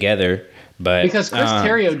it together, but because Chris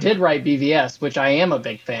Terrio did write BVS, which I am a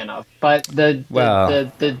big fan of, but the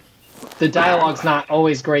dialogue's not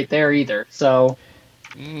always great there either. So.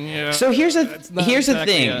 Yeah. So here's the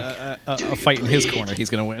thing. A fight in his corner,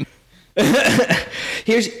 he's going to win.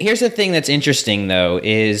 Here's the thing that's interesting though,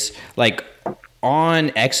 is like on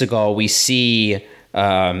Exegol we see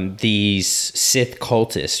these Sith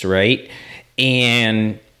cultists, right?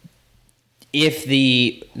 And if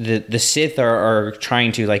the Sith are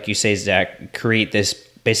trying to, like you say, Zach, create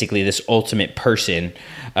this ultimate person,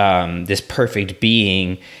 this perfect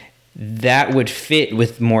being, that would fit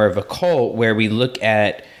with more of a cult, where we look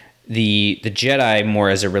at the Jedi more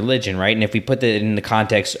as a religion, right? And if we put that in the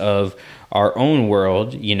context of our own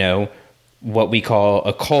world, what we call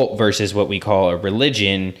a cult versus what we call a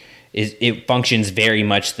religion, it functions very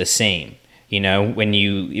much the same. When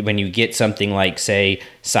you get something like, say,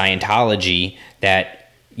 Scientology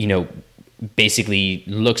that, basically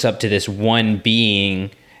looks up to this one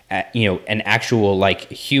being, an actual like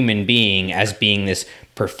human being as being this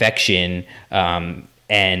perfection,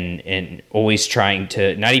 and always trying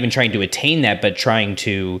to, not even trying to attain that, but trying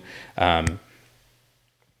to, I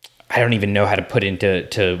don't even know how to put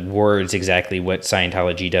into words exactly what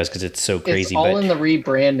Scientology does, because it's so crazy. It's all in the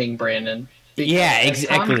rebranding, Brandon. Because yeah,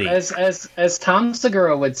 exactly. As Tom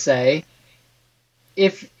Segura would say,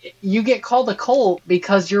 if you get called a cult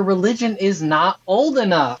because your religion is not old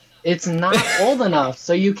enough. It's not old enough,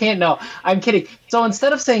 so you can't know. I'm kidding. So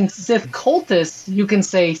instead of saying Sith cultists, you can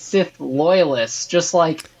say Sith loyalists. Just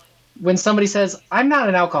like when somebody says, I'm not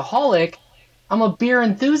an alcoholic, I'm a beer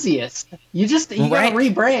enthusiast. You gotta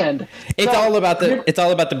rebrand. It's all about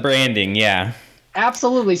the branding, yeah.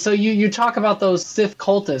 Absolutely. So you talk about those Sith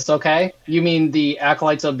cultists, okay? You mean the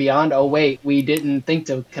Acolytes of Beyond? Oh wait, we didn't think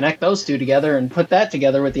to connect those two together and put that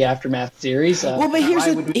together with the Aftermath series. Well, but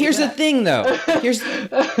here's the thing, though. Here's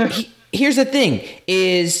the thing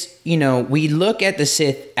is, we look at the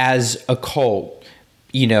Sith as a cult,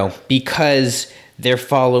 because they're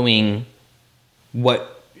following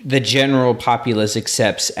what the general populace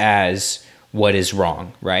accepts as what is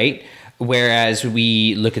wrong, right? Whereas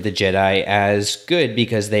we look at the Jedi as good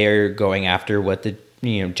because they are going after what the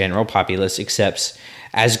general populace accepts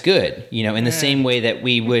as good. In the same way that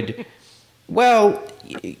we would Well,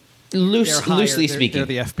 They're higher. loosely They're speaking,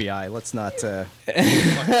 the FBI. Let's not.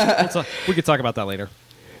 We could talk about that later.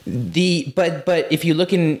 But if you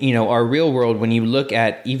look in our real world, when you look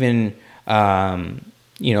at even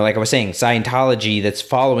like I was saying, Scientology that's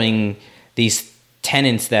following these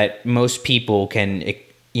tenets that most people can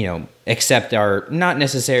accept are not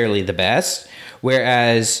necessarily the best,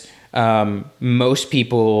 whereas most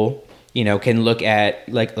people can look at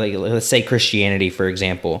like let's say Christianity, for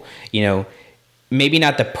example, maybe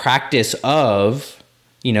not the practice of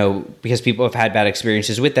because people have had bad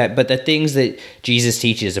experiences with that, but the things that Jesus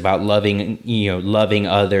teaches about loving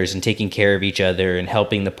others and taking care of each other and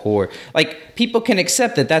helping the poor, like people can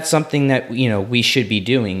accept that that's something that we should be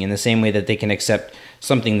doing, in the same way that they can accept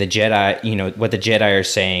something the Jedi, what the Jedi are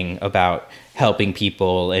saying about helping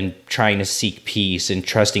people and trying to seek peace and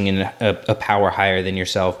trusting in a power higher than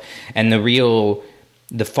yourself. And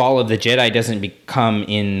the fall of the Jedi doesn't come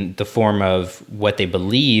in the form of what they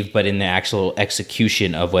believe, but in the actual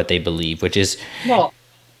execution of what they believe, which is,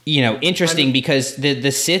 interesting because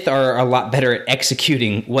the Sith are a lot better at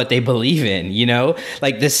executing what they believe in,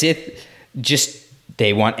 like the Sith they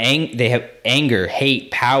have anger,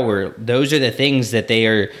 hate, power. Those are the things that they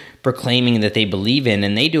are proclaiming that they believe in,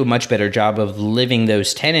 and they do a much better job of living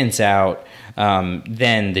those tenets out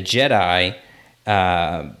than the Jedi.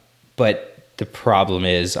 But the problem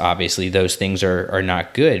is, obviously, those things are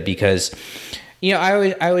not good because,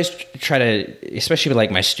 I always try to, especially with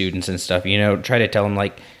like my students and stuff, try to tell them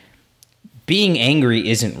like being angry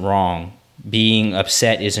isn't wrong. Being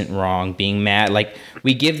upset isn't wrong. Being mad, like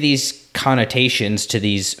we give these connotations to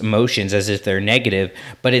these emotions as if they're negative,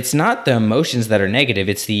 but it's not the emotions that are negative.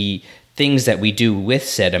 It's the things that we do with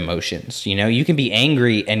said emotions. You can be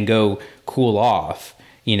angry and go cool off,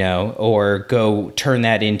 or go turn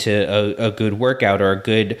that into a good workout or a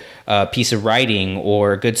good piece of writing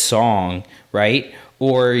or a good song, right?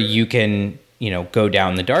 Or you can, go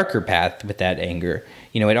down the darker path with that anger.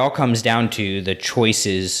 It all comes down to the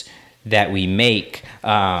choices that we make.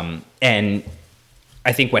 And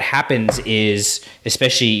I think what happens is,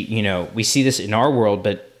 especially, we see this in our world,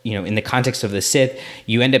 but, in the context of the Sith,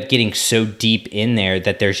 you end up getting so deep in there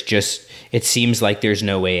that it seems like there's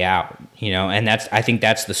no way out, and I think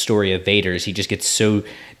that's the story of Vader, is he just gets so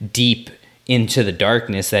deep into the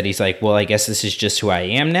darkness that he's like, well, I guess this is just who I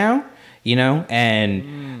am now,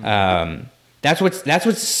 and that's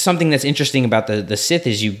what's something that's interesting about the Sith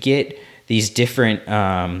is you get these different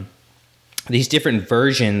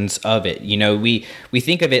versions of it. We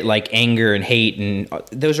think of it like anger and hate, and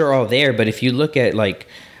those are all there, but if you look at like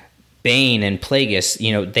Bane and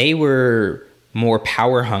Plagueis, they were more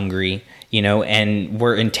power hungry, and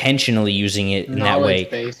were intentionally using it in that way.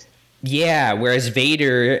 Based. Yeah, whereas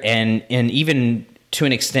Vader and even to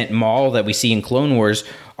an extent Maul that we see in Clone Wars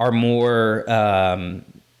are more,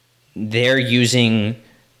 they're using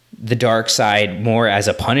the dark side more as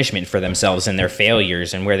a punishment for themselves and their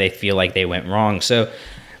failures and where they feel like they went wrong. So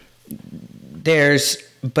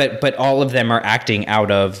but all of them are acting out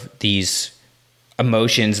of these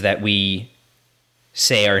emotions that we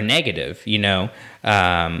say are negative,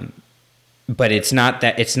 but it's not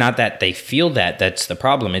that they feel that's the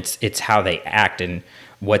problem. It's how they act and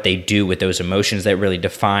what they do with those emotions that really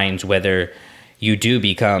defines whether you do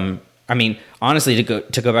become, honestly,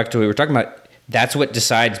 to go back to what we were talking about, that's what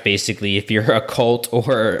decides basically if you're a cult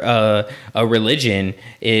or a religion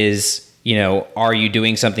is, are you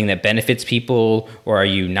doing something that benefits people or are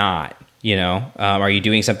you not? Are you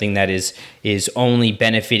doing something that is only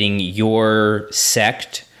benefiting your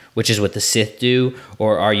sect, which is what the Sith do,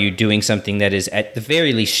 or are you doing something that is at the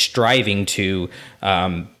very least striving to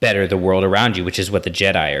better the world around you, which is what the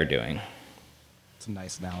Jedi are doing? It's a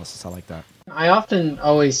nice analysis. I like that. I often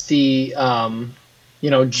always see,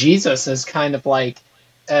 Jesus as kind of like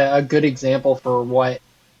a good example for what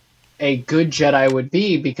a good Jedi would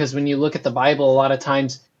be, because when you look at the Bible, a lot of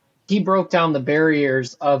times he broke down the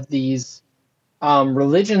barriers of these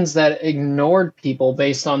religions that ignored people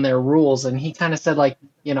based on their rules, and he kind of said, like,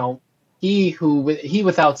 he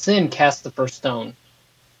without sin cast the first stone.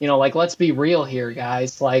 Like, let's be real here,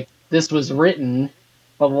 guys. Like, this was written,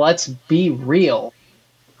 but let's be real.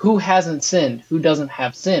 Who hasn't sinned? Who doesn't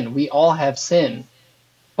have sin? We all have sin,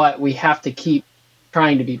 but we have to keep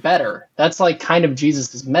trying to be better. That's like kind of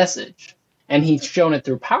Jesus's message, and he's shown it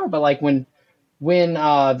through power. But like when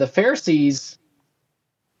the Pharisees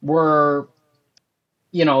were,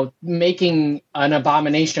 making an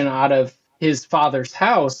abomination out of his father's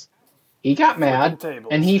house, he got mad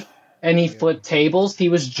and he flipped tables. He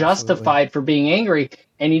was justified for being angry,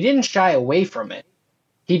 and he didn't shy away from it.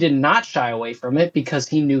 He did not shy away from it because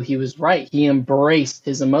he knew he was right. He embraced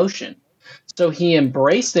his emotion. So he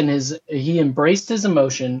embraced his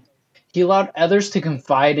emotion. He allowed others to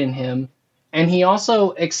confide in him, and he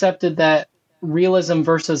also accepted that realism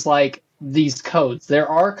versus like these codes. There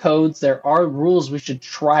are codes, there are rules we should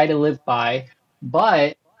try to live by,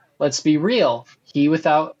 but let's be real. He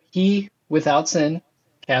without sin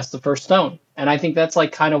cast the first stone. And I think that's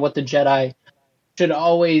like kind of what the Jedi should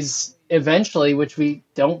always eventually, which we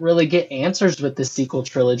don't really get answers with this sequel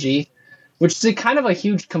trilogy, which is a kind of a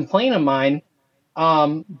huge complaint of mine.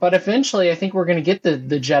 But eventually I think we're going to get the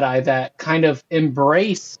Jedi that kind of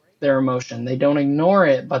embrace their emotion. They don't ignore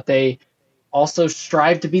it, but they also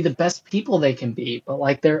strive to be the best people they can be. But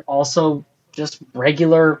like, they're also just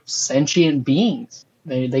regular sentient beings.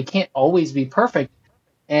 They can't always be perfect.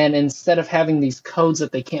 And instead of having these codes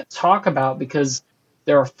that they can't talk about because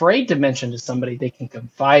they're afraid to mention to somebody, they can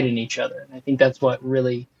confide in each other. And I think that's what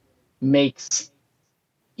really makes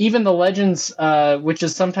even the Legends, which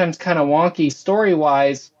is sometimes kind of wonky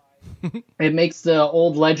story-wise, it makes the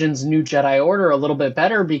old Legends New Jedi Order a little bit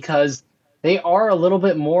better because they are a little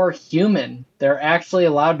bit more human. They're actually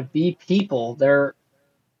allowed to be people. They're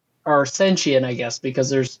sentient, I guess, because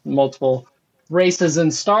there's multiple races in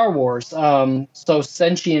Star Wars. So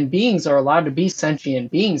sentient beings are allowed to be sentient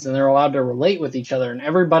beings, and they're allowed to relate with each other, and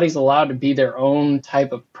everybody's allowed to be their own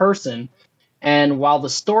type of person. And while the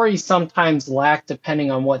stories sometimes lack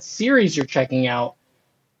depending on what series you're checking out,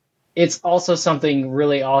 it's also something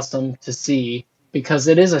really awesome to see because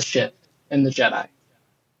it is a shift in the Jedi.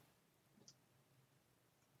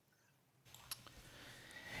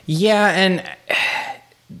 Yeah, and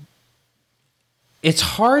it's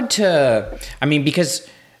hard to, I mean, because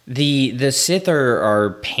the Sith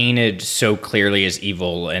are painted so clearly as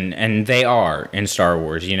evil, and they are in Star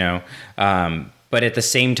Wars, you know. But at the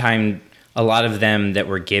same time, a lot of them that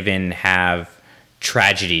were given have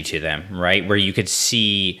tragedy to them, right? Where you could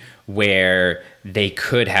see where they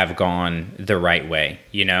could have gone the right way,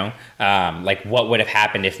 you know? Like what would have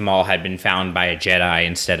happened if Maul had been found by a Jedi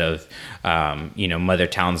instead of, Mother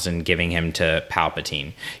Townsend giving him to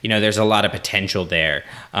Palpatine. You know, there's a lot of potential there.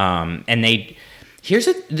 Here's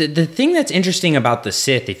the thing that's interesting about the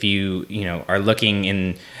Sith, if you are looking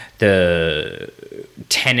in the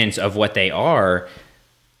tenets of what they are,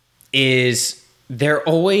 is they're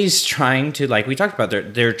always trying to, like we talked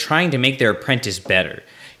about, they're trying to make their apprentice better,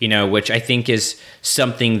 which I think is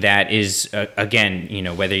something that is, again,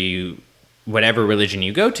 whatever religion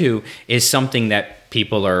you go to, is something that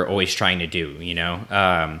people are always trying to do,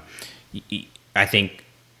 I think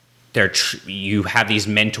you have these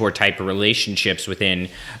mentor type of relationships within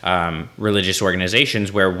religious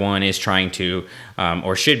organizations where one is trying to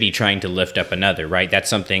or should be trying to lift up another, right? That's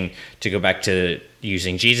something, to go back to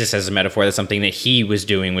using Jesus as a metaphor, that's something that he was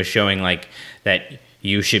doing, was showing like that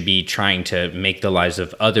you should be trying to make the lives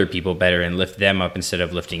of other people better and lift them up instead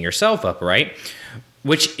of lifting yourself up, right?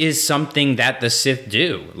 Which is something that the Sith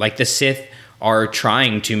do. Like the Sith are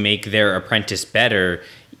trying to make their apprentice better,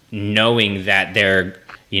 knowing that they're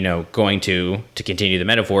going to continue the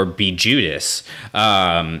metaphor, be Judas,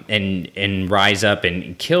 and rise up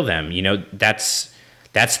and kill them. That's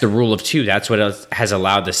the rule of two. That's what has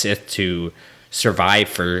allowed the Sith to survive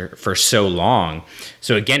for so long.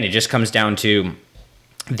 So again, it just comes down to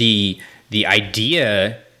the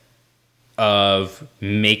idea of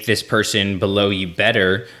make this person below you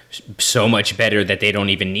better, so much better that they don't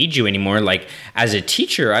even need you anymore. Like as a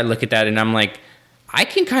teacher, I look at that and I'm like, I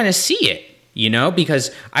can kind of see it.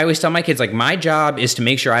 Because I always tell my kids, like, my job is to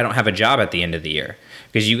make sure I don't have a job at the end of the year,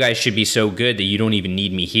 because you guys should be so good that you don't even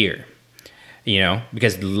need me here,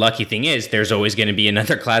 because the lucky thing is there's always going to be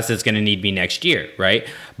another class that's going to need me next year, right?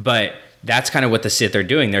 But that's kind of what the Sith are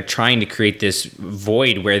doing. They're trying to create this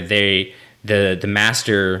void where the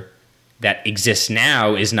master that exists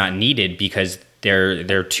now is not needed because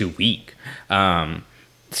they're too weak.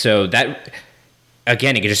 So that...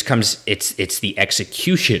 Again, it just comes, it's the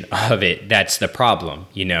execution of it that's the problem,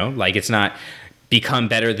 Like, it's not become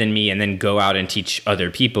better than me and then go out and teach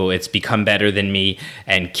other people. It's become better than me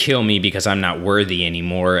and kill me because I'm not worthy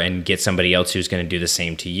anymore and get somebody else who's going to do the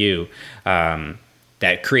same to you.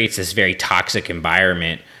 That creates this very toxic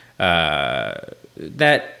environment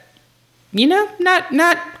that,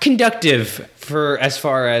 not conductive for as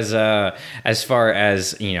far as a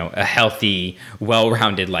healthy,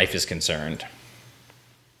 well-rounded life is concerned.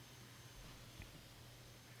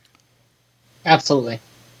 Absolutely.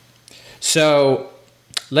 So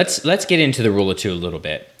let's get into the Rule of Two a little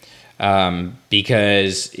bit,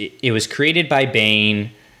 because it was created by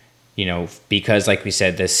Bane, because like we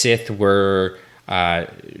said, the Sith were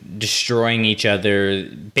destroying each other.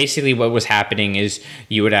 Basically, what was happening is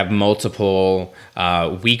you would have multiple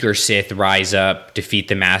weaker Sith rise up, defeat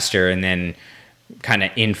the Master, and then kind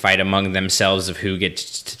of infight among themselves of who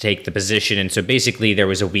gets to take the position. And so basically there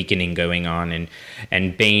was a weakening going on,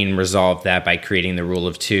 and Bane resolved that by creating the Rule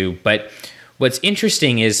of Two. But what's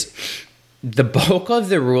interesting is the bulk of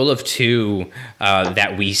the Rule of Two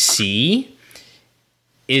that we see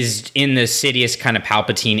is in the Sidious kind of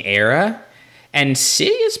Palpatine era. And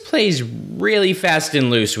Sidious plays really fast and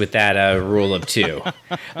loose with that Rule of Two.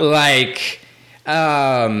 Like,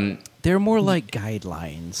 they're more like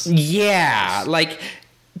guidelines. Yeah, like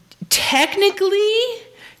technically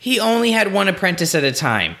he only had one apprentice at a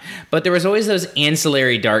time, but there was always those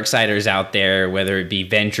ancillary Darksiders out there, whether it be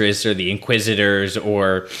Ventress or the Inquisitors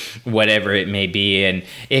or whatever it may be. And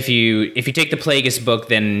if you take the Plagueis book,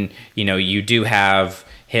 then you do have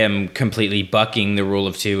him completely bucking the Rule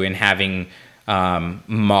of Two and having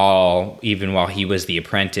Maul even while he was the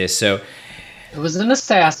apprentice. So it was an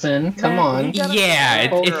assassin. Come on. Yeah.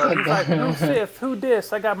 He's like, who Sith? Who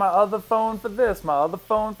this? I got my other phone for this, my other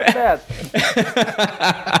phone for that.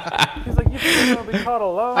 He's like, you think you're going to be caught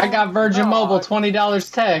alone? I got Virgin Mobile,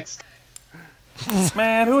 $20 text.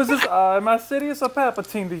 Man, who is this? Am I Sidious or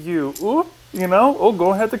Palpatine to you? Ooh,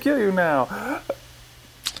 go ahead to kill you now.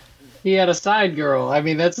 He had a side girl. I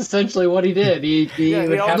mean, that's essentially what he did. He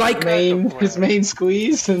would have like his main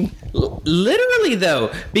squeeze. And literally,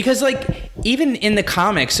 though, because like even in the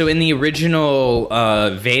comics, so in the original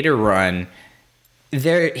Vader run,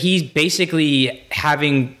 he's basically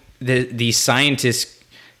having the scientists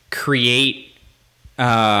create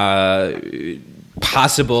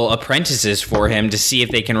possible apprentices for him to see if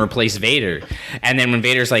they can replace Vader. And then when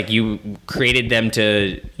Vader's like, you created them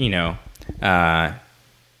to,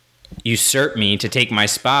 usurp me to take my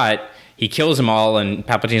spot, he kills them all, and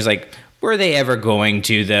Palpatine's like, were they ever going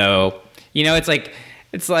to, though? It's like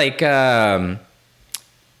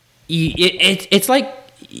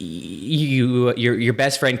your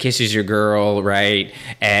best friend kisses your girl, right?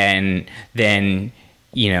 And then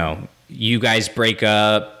you guys break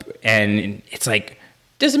up, and it's like,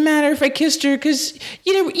 doesn't matter if I kissed her, because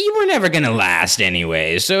you were never gonna last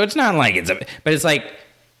anyway, so it's not like but it's like,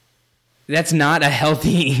 that's not a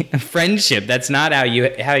healthy friendship. That's not how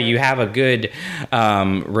you have a good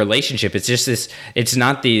relationship. It's just this. It's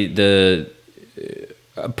not the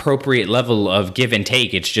appropriate level of give and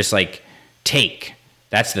take. It's just like take.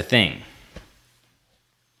 That's the thing.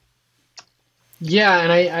 Yeah,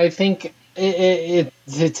 and I think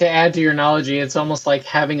to add to your analogy, it's almost like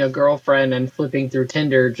having a girlfriend and flipping through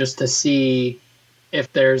Tinder just to see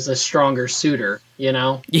if there's a stronger suitor,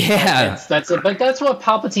 Yeah. But that's what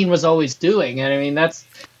Palpatine was always doing. And I mean,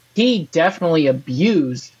 he definitely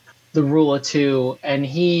abused the Rule of Two, and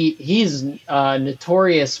he's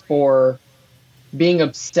notorious for being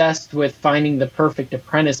obsessed with finding the perfect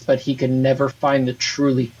apprentice, but he could never find the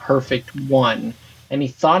truly perfect one. And he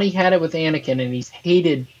thought he had it with Anakin, and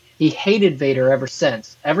he hated Vader ever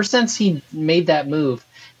since he made that move.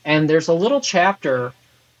 And there's a little chapter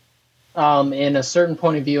in a certain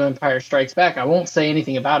point of view, Empire Strikes Back. I won't say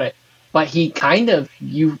anything about it, but he kind of,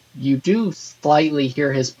 you do slightly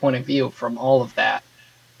hear his point of view from all of that.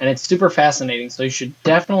 And it's super fascinating. So you should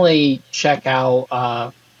definitely check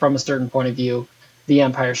out, from a certain point of view, The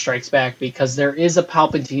Empire Strikes Back, because there is a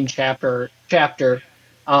Palpatine chapter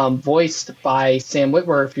voiced by Sam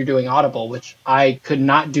Witwer if you're doing Audible, which I could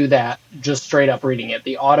not do that just straight up reading it.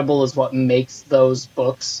 The Audible is what makes those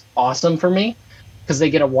books awesome for me, because they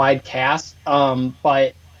get a wide cast,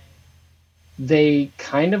 but they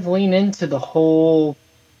kind of lean into the whole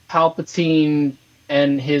Palpatine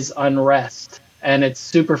and his unrest, and it's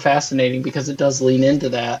super fascinating because it does lean into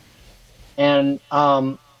that. And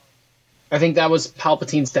I think that was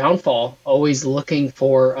Palpatine's downfall, always looking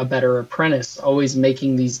for a better apprentice, always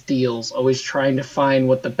making these deals, always trying to find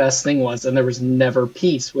what the best thing was, and there was never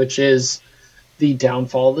peace, which is the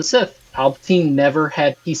downfall of the Sith. Palpatine never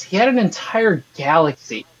had peace. He had an entire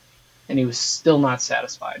galaxy, and he was still not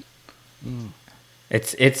satisfied.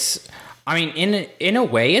 It's. I mean, in a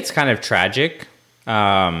way, it's kind of tragic,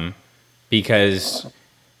 because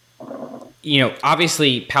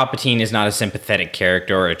obviously Palpatine is not a sympathetic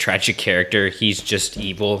character or a tragic character. He's just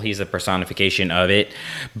evil. He's a personification of it.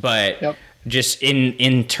 But just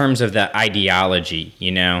in terms of the ideology,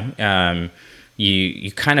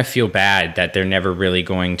 you kind of feel bad that they're never really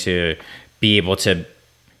going to be able to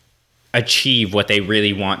achieve what they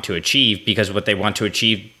really want to achieve, because what they want to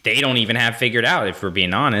achieve, they don't even have figured out, if we're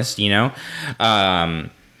being honest, And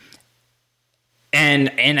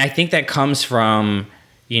I think that comes from,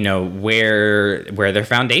 where their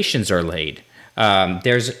foundations are laid.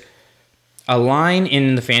 There's a line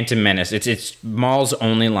in The Phantom Menace. It's Maul's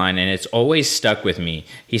only line, and it's always stuck with me.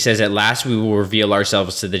 He says, "At last we will reveal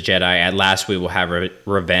ourselves to the Jedi. At last we will have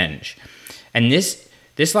revenge." And this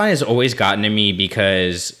line has always gotten to me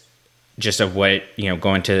because just of what,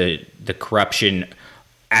 going to the corruption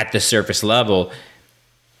at the surface level.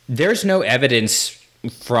 There's no evidence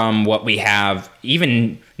from what we have,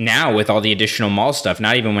 even now with all the additional Maul stuff,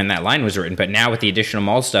 not even when that line was written, but now with the additional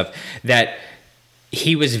Maul stuff, that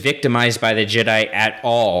he was victimized by the Jedi at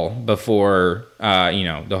all before,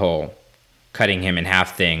 the whole cutting him in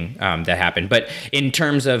half thing that happened. But in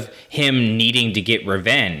terms of him needing to get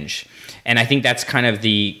revenge, and I think that's kind of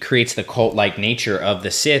creates the cult-like nature of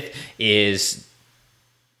the Sith, is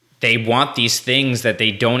they want these things that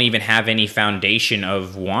they don't even have any foundation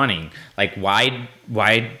of wanting. Like, why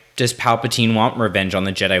does Palpatine want revenge on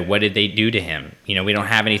the Jedi? What did they do to him? We don't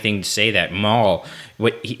have anything to say that. Maul,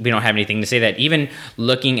 we don't have anything to say that. Even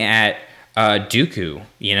looking at Dooku,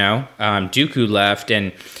 Dooku left,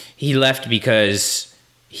 and he left because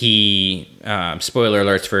he, spoiler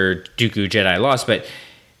alerts for Dooku Jedi Lost, but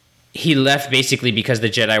he left basically because the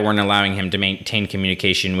Jedi weren't allowing him to maintain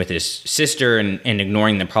communication with his sister and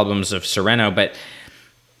ignoring the problems of Sereno. But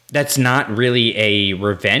that's not really a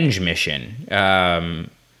revenge mission, And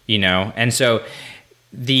so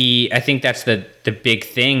I think that's the big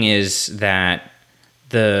thing, is that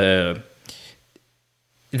the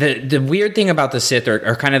weird thing about the Sith,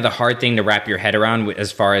 or kind of the hard thing to wrap your head around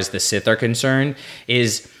as far as the Sith are concerned,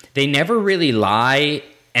 is they never really lie.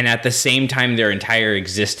 And at the same time, their entire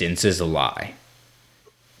existence is a lie.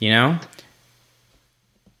 Yeah,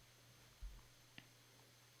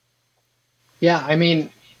 I mean,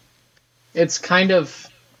 it's kind of,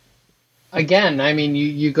 again, I mean,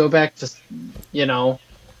 you go back to,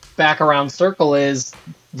 back around circle is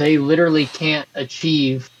they literally can't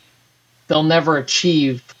they'll never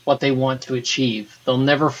achieve what they want to achieve. They'll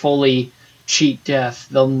never fully cheat death.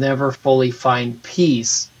 They'll never fully find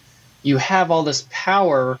peace. You have all this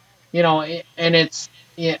power, and it's,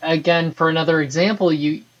 again, for another example,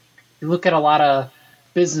 you look at a lot of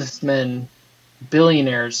businessmen,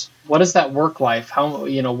 billionaires. What is that work life? How,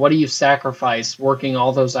 what do you sacrifice working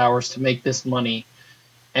all those hours to make this money?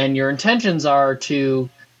 And your intentions are to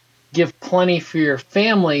give plenty for your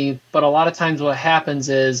family, but a lot of times what happens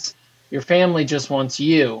is your family just wants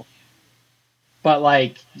you.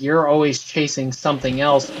 But, you're always chasing something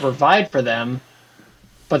else to provide for them,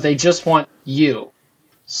 but they just want you.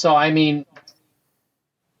 So, I mean,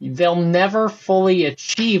 they'll never fully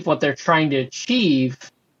achieve what they're trying to achieve,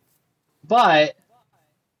 but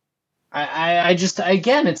I just,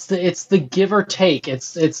 again, it's the give or take.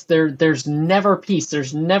 There's never peace.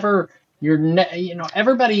 There's never,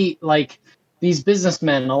 everybody, these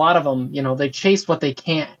businessmen, a lot of them, they chase what they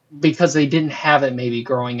can't because they didn't have it maybe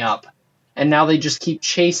growing up. And now they just keep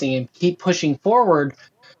chasing and keep pushing forward,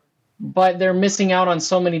 but they're missing out on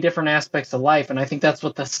so many different aspects of life. And I think that's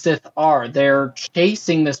what the Sith are. They're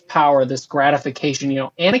chasing this power, this gratification.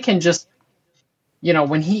 Anakin just,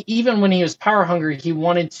 when he was power hungry, he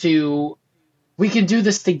wanted to, we can do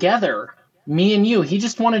this together, me and you. He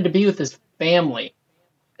just wanted to be with his family.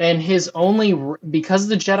 And because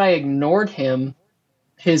the Jedi ignored him,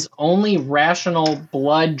 his only rational,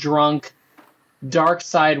 blood-drunk, dark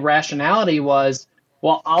side rationality was,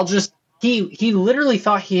 well, he literally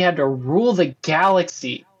thought he had to rule the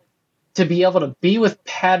galaxy to be able to be with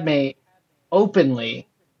Padme openly.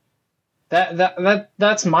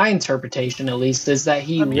 That's my interpretation, at least, is that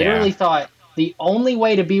he literally thought the only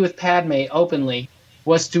way to be with Padme openly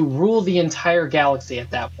was to rule the entire galaxy at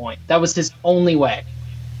that point. That was his only way.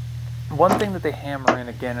 One thing that they hammer in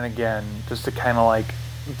again and again, just to kind of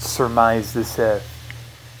surmise the Sith,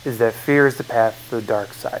 is that fear is the path to the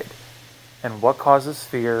dark side. And what causes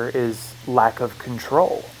fear is lack of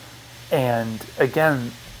control. And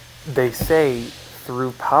again, they say,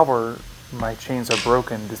 through power, my chains are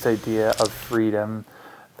broken. This idea of freedom,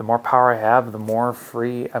 the more power I have, the more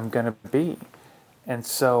free I'm going to be. And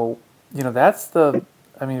so, that's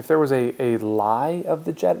if there was a lie of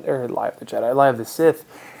the Sith,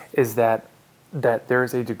 is that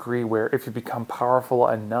there's a degree where if you become powerful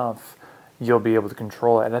enough, you'll be able to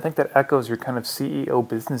control it. And I think that echoes your kind of CEO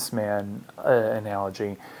businessman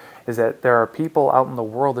analogy, is that there are people out in the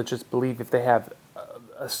world that just believe if they have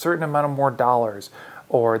a certain amount of more dollars,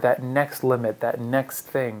 or that next limit, that next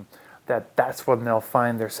thing, that's when they'll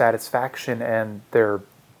find their satisfaction and their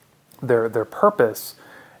purpose.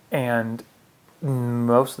 And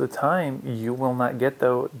most of the time, you will not get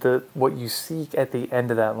the what you seek at the end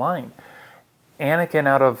of that line. Anakin,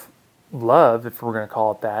 out of love, if we're going to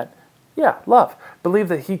call it that, love. Believed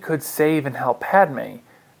that he could save and help Padme,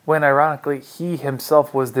 when ironically he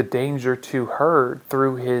himself was the danger to her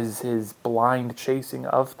through his blind chasing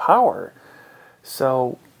of power.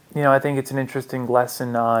 So, I think it's an interesting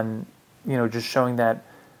lesson on, just showing that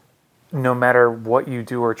no matter what you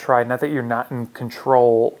do or try, not that you're not in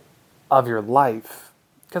control of your life,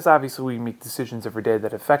 because obviously we make decisions every day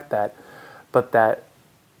that affect that, but that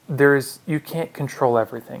you can't control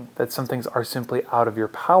everything, that some things are simply out of your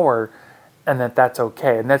power, and that's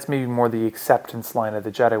okay. And that's maybe more the acceptance line of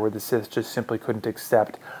the Jedi, where the Sith just simply couldn't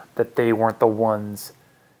accept that they weren't the ones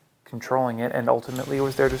controlling it, and ultimately it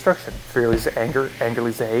was their destruction. Fear leads to anger, anger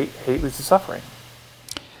leads to hate leads to suffering.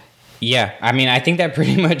 Yeah, I mean, I think that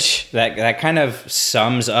pretty much, that kind of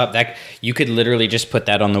sums up, that you could literally just put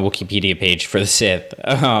that on the Wikipedia page for the Sith,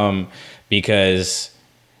 because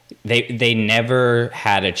they never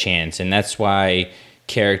had a chance, and that's why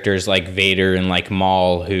characters like Vader and like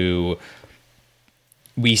Maul, who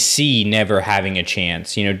we see never having a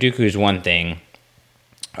chance. Dooku's one thing,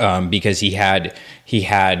 because he had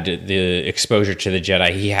the exposure to the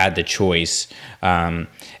Jedi, he had the choice.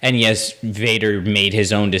 And yes, Vader made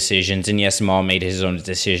his own decisions, and yes, Maul made his own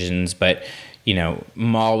decisions, but,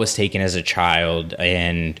 Maul was taken as a child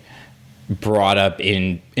and brought up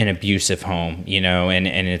in an abusive home, and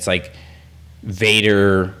it's like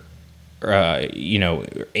Vader,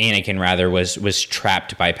 Anakin rather, was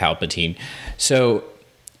trapped by Palpatine. So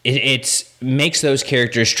it makes those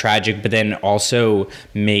characters tragic, but then also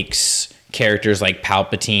makes characters like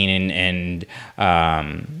Palpatine and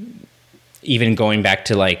even going back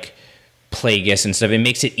to like Plagueis and stuff, it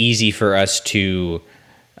makes it easy for us to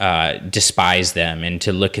despise them and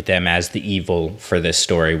to look at them as the evil for this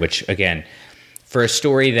story, which, again, for a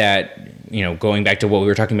story that, going back to what we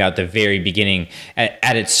were talking about at the very beginning,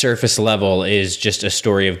 at its surface level is just a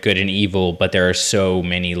story of good and evil, but there are so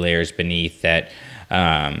many layers beneath that.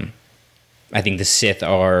 I think the Sith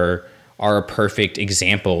are a perfect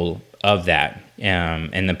example of that,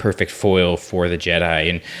 and the perfect foil for the Jedi.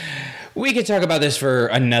 And we could talk about this for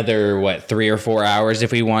another, 3 or 4 hours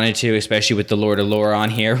if we wanted to, especially with the Lord of Lore on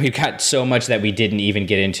here. We've got so much that we didn't even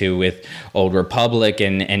get into with Old Republic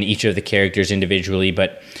and each of the characters individually,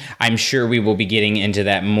 but I'm sure we will be getting into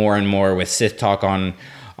that more and more with Sith Talk on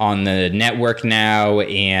the network now,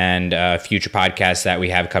 and future podcasts that we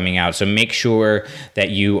have coming out. So make sure that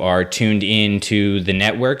you are tuned in to the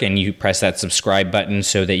network and you press that subscribe button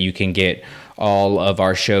so that you can get all of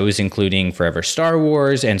our shows, including Forever Star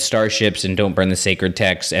Wars and Starships and Don't Burn the Sacred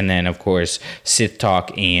Text, and then, of course, Sith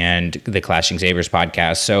Talk and the Clashing Sabers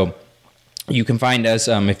podcast. So you can find us,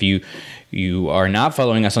 if you are not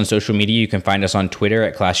following us on social media, you can find us on Twitter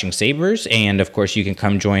at Clashing Sabers. And, of course, you can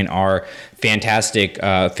come join our fantastic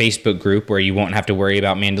Facebook group where you won't have to worry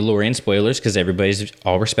about Mandalorian spoilers because everybody's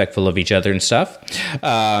all respectful of each other and stuff.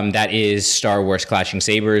 That is Star Wars Clashing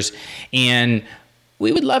Sabers. And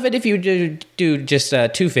we would love it if you do just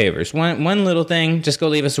 2 favors. One little thing, just go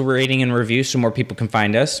leave us a rating and review so more people can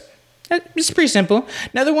find us. It's pretty simple.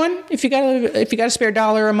 Another one, if you got a spare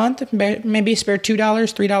 $1 a month, maybe a spare $2,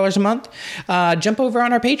 $3 a month, jump over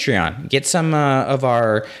on our Patreon. Get some of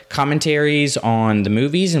our commentaries on the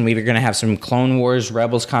movies, and we're going to have some Clone Wars,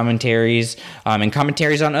 Rebels commentaries, and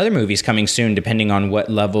commentaries on other movies coming soon, depending on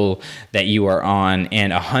what level that you are on.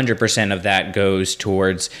 And 100% of that goes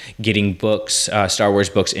towards getting books, Star Wars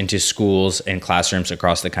books, into schools and classrooms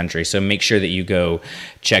across the country. So make sure that you go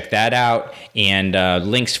check that out. And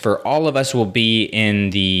links for all of us will be in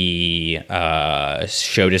the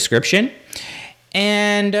show description.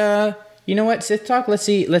 And you know what, Sith Talk? Let's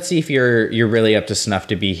see if you're really up to snuff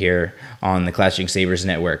to be here on the Clashing Sabers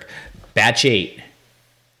Network. Batch 8.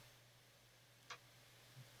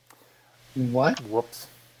 What? Whoops.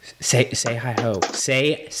 Say hi ho.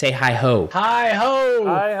 Say hi ho. Hi ho.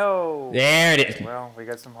 Hi ho. There it is. Well, we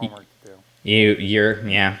got some homework to do. That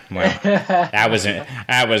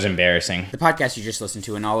was embarrassing. The podcast you just listened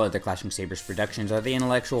to and all other Clashing Sabers productions are the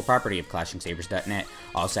intellectual property of ClashingSabers.net.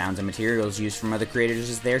 All sounds and materials used from other creators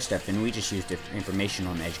is their stuff, and we just used it for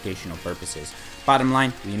informational and educational purposes. Bottom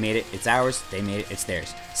line, we made it, it's ours, they made it, it's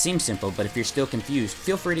theirs. Seems simple, but if you're still confused,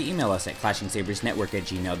 feel free to email us at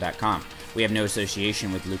ClashingSabersNetwork@gmail.com. We have no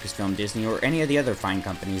association with Lucasfilm, Disney, or any of the other fine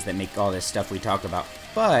companies that make all this stuff we talk about.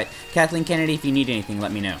 But, Kathleen Kennedy, if you need anything,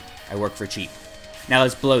 let me know. I work for cheap. Now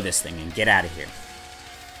let's blow this thing and get out of here.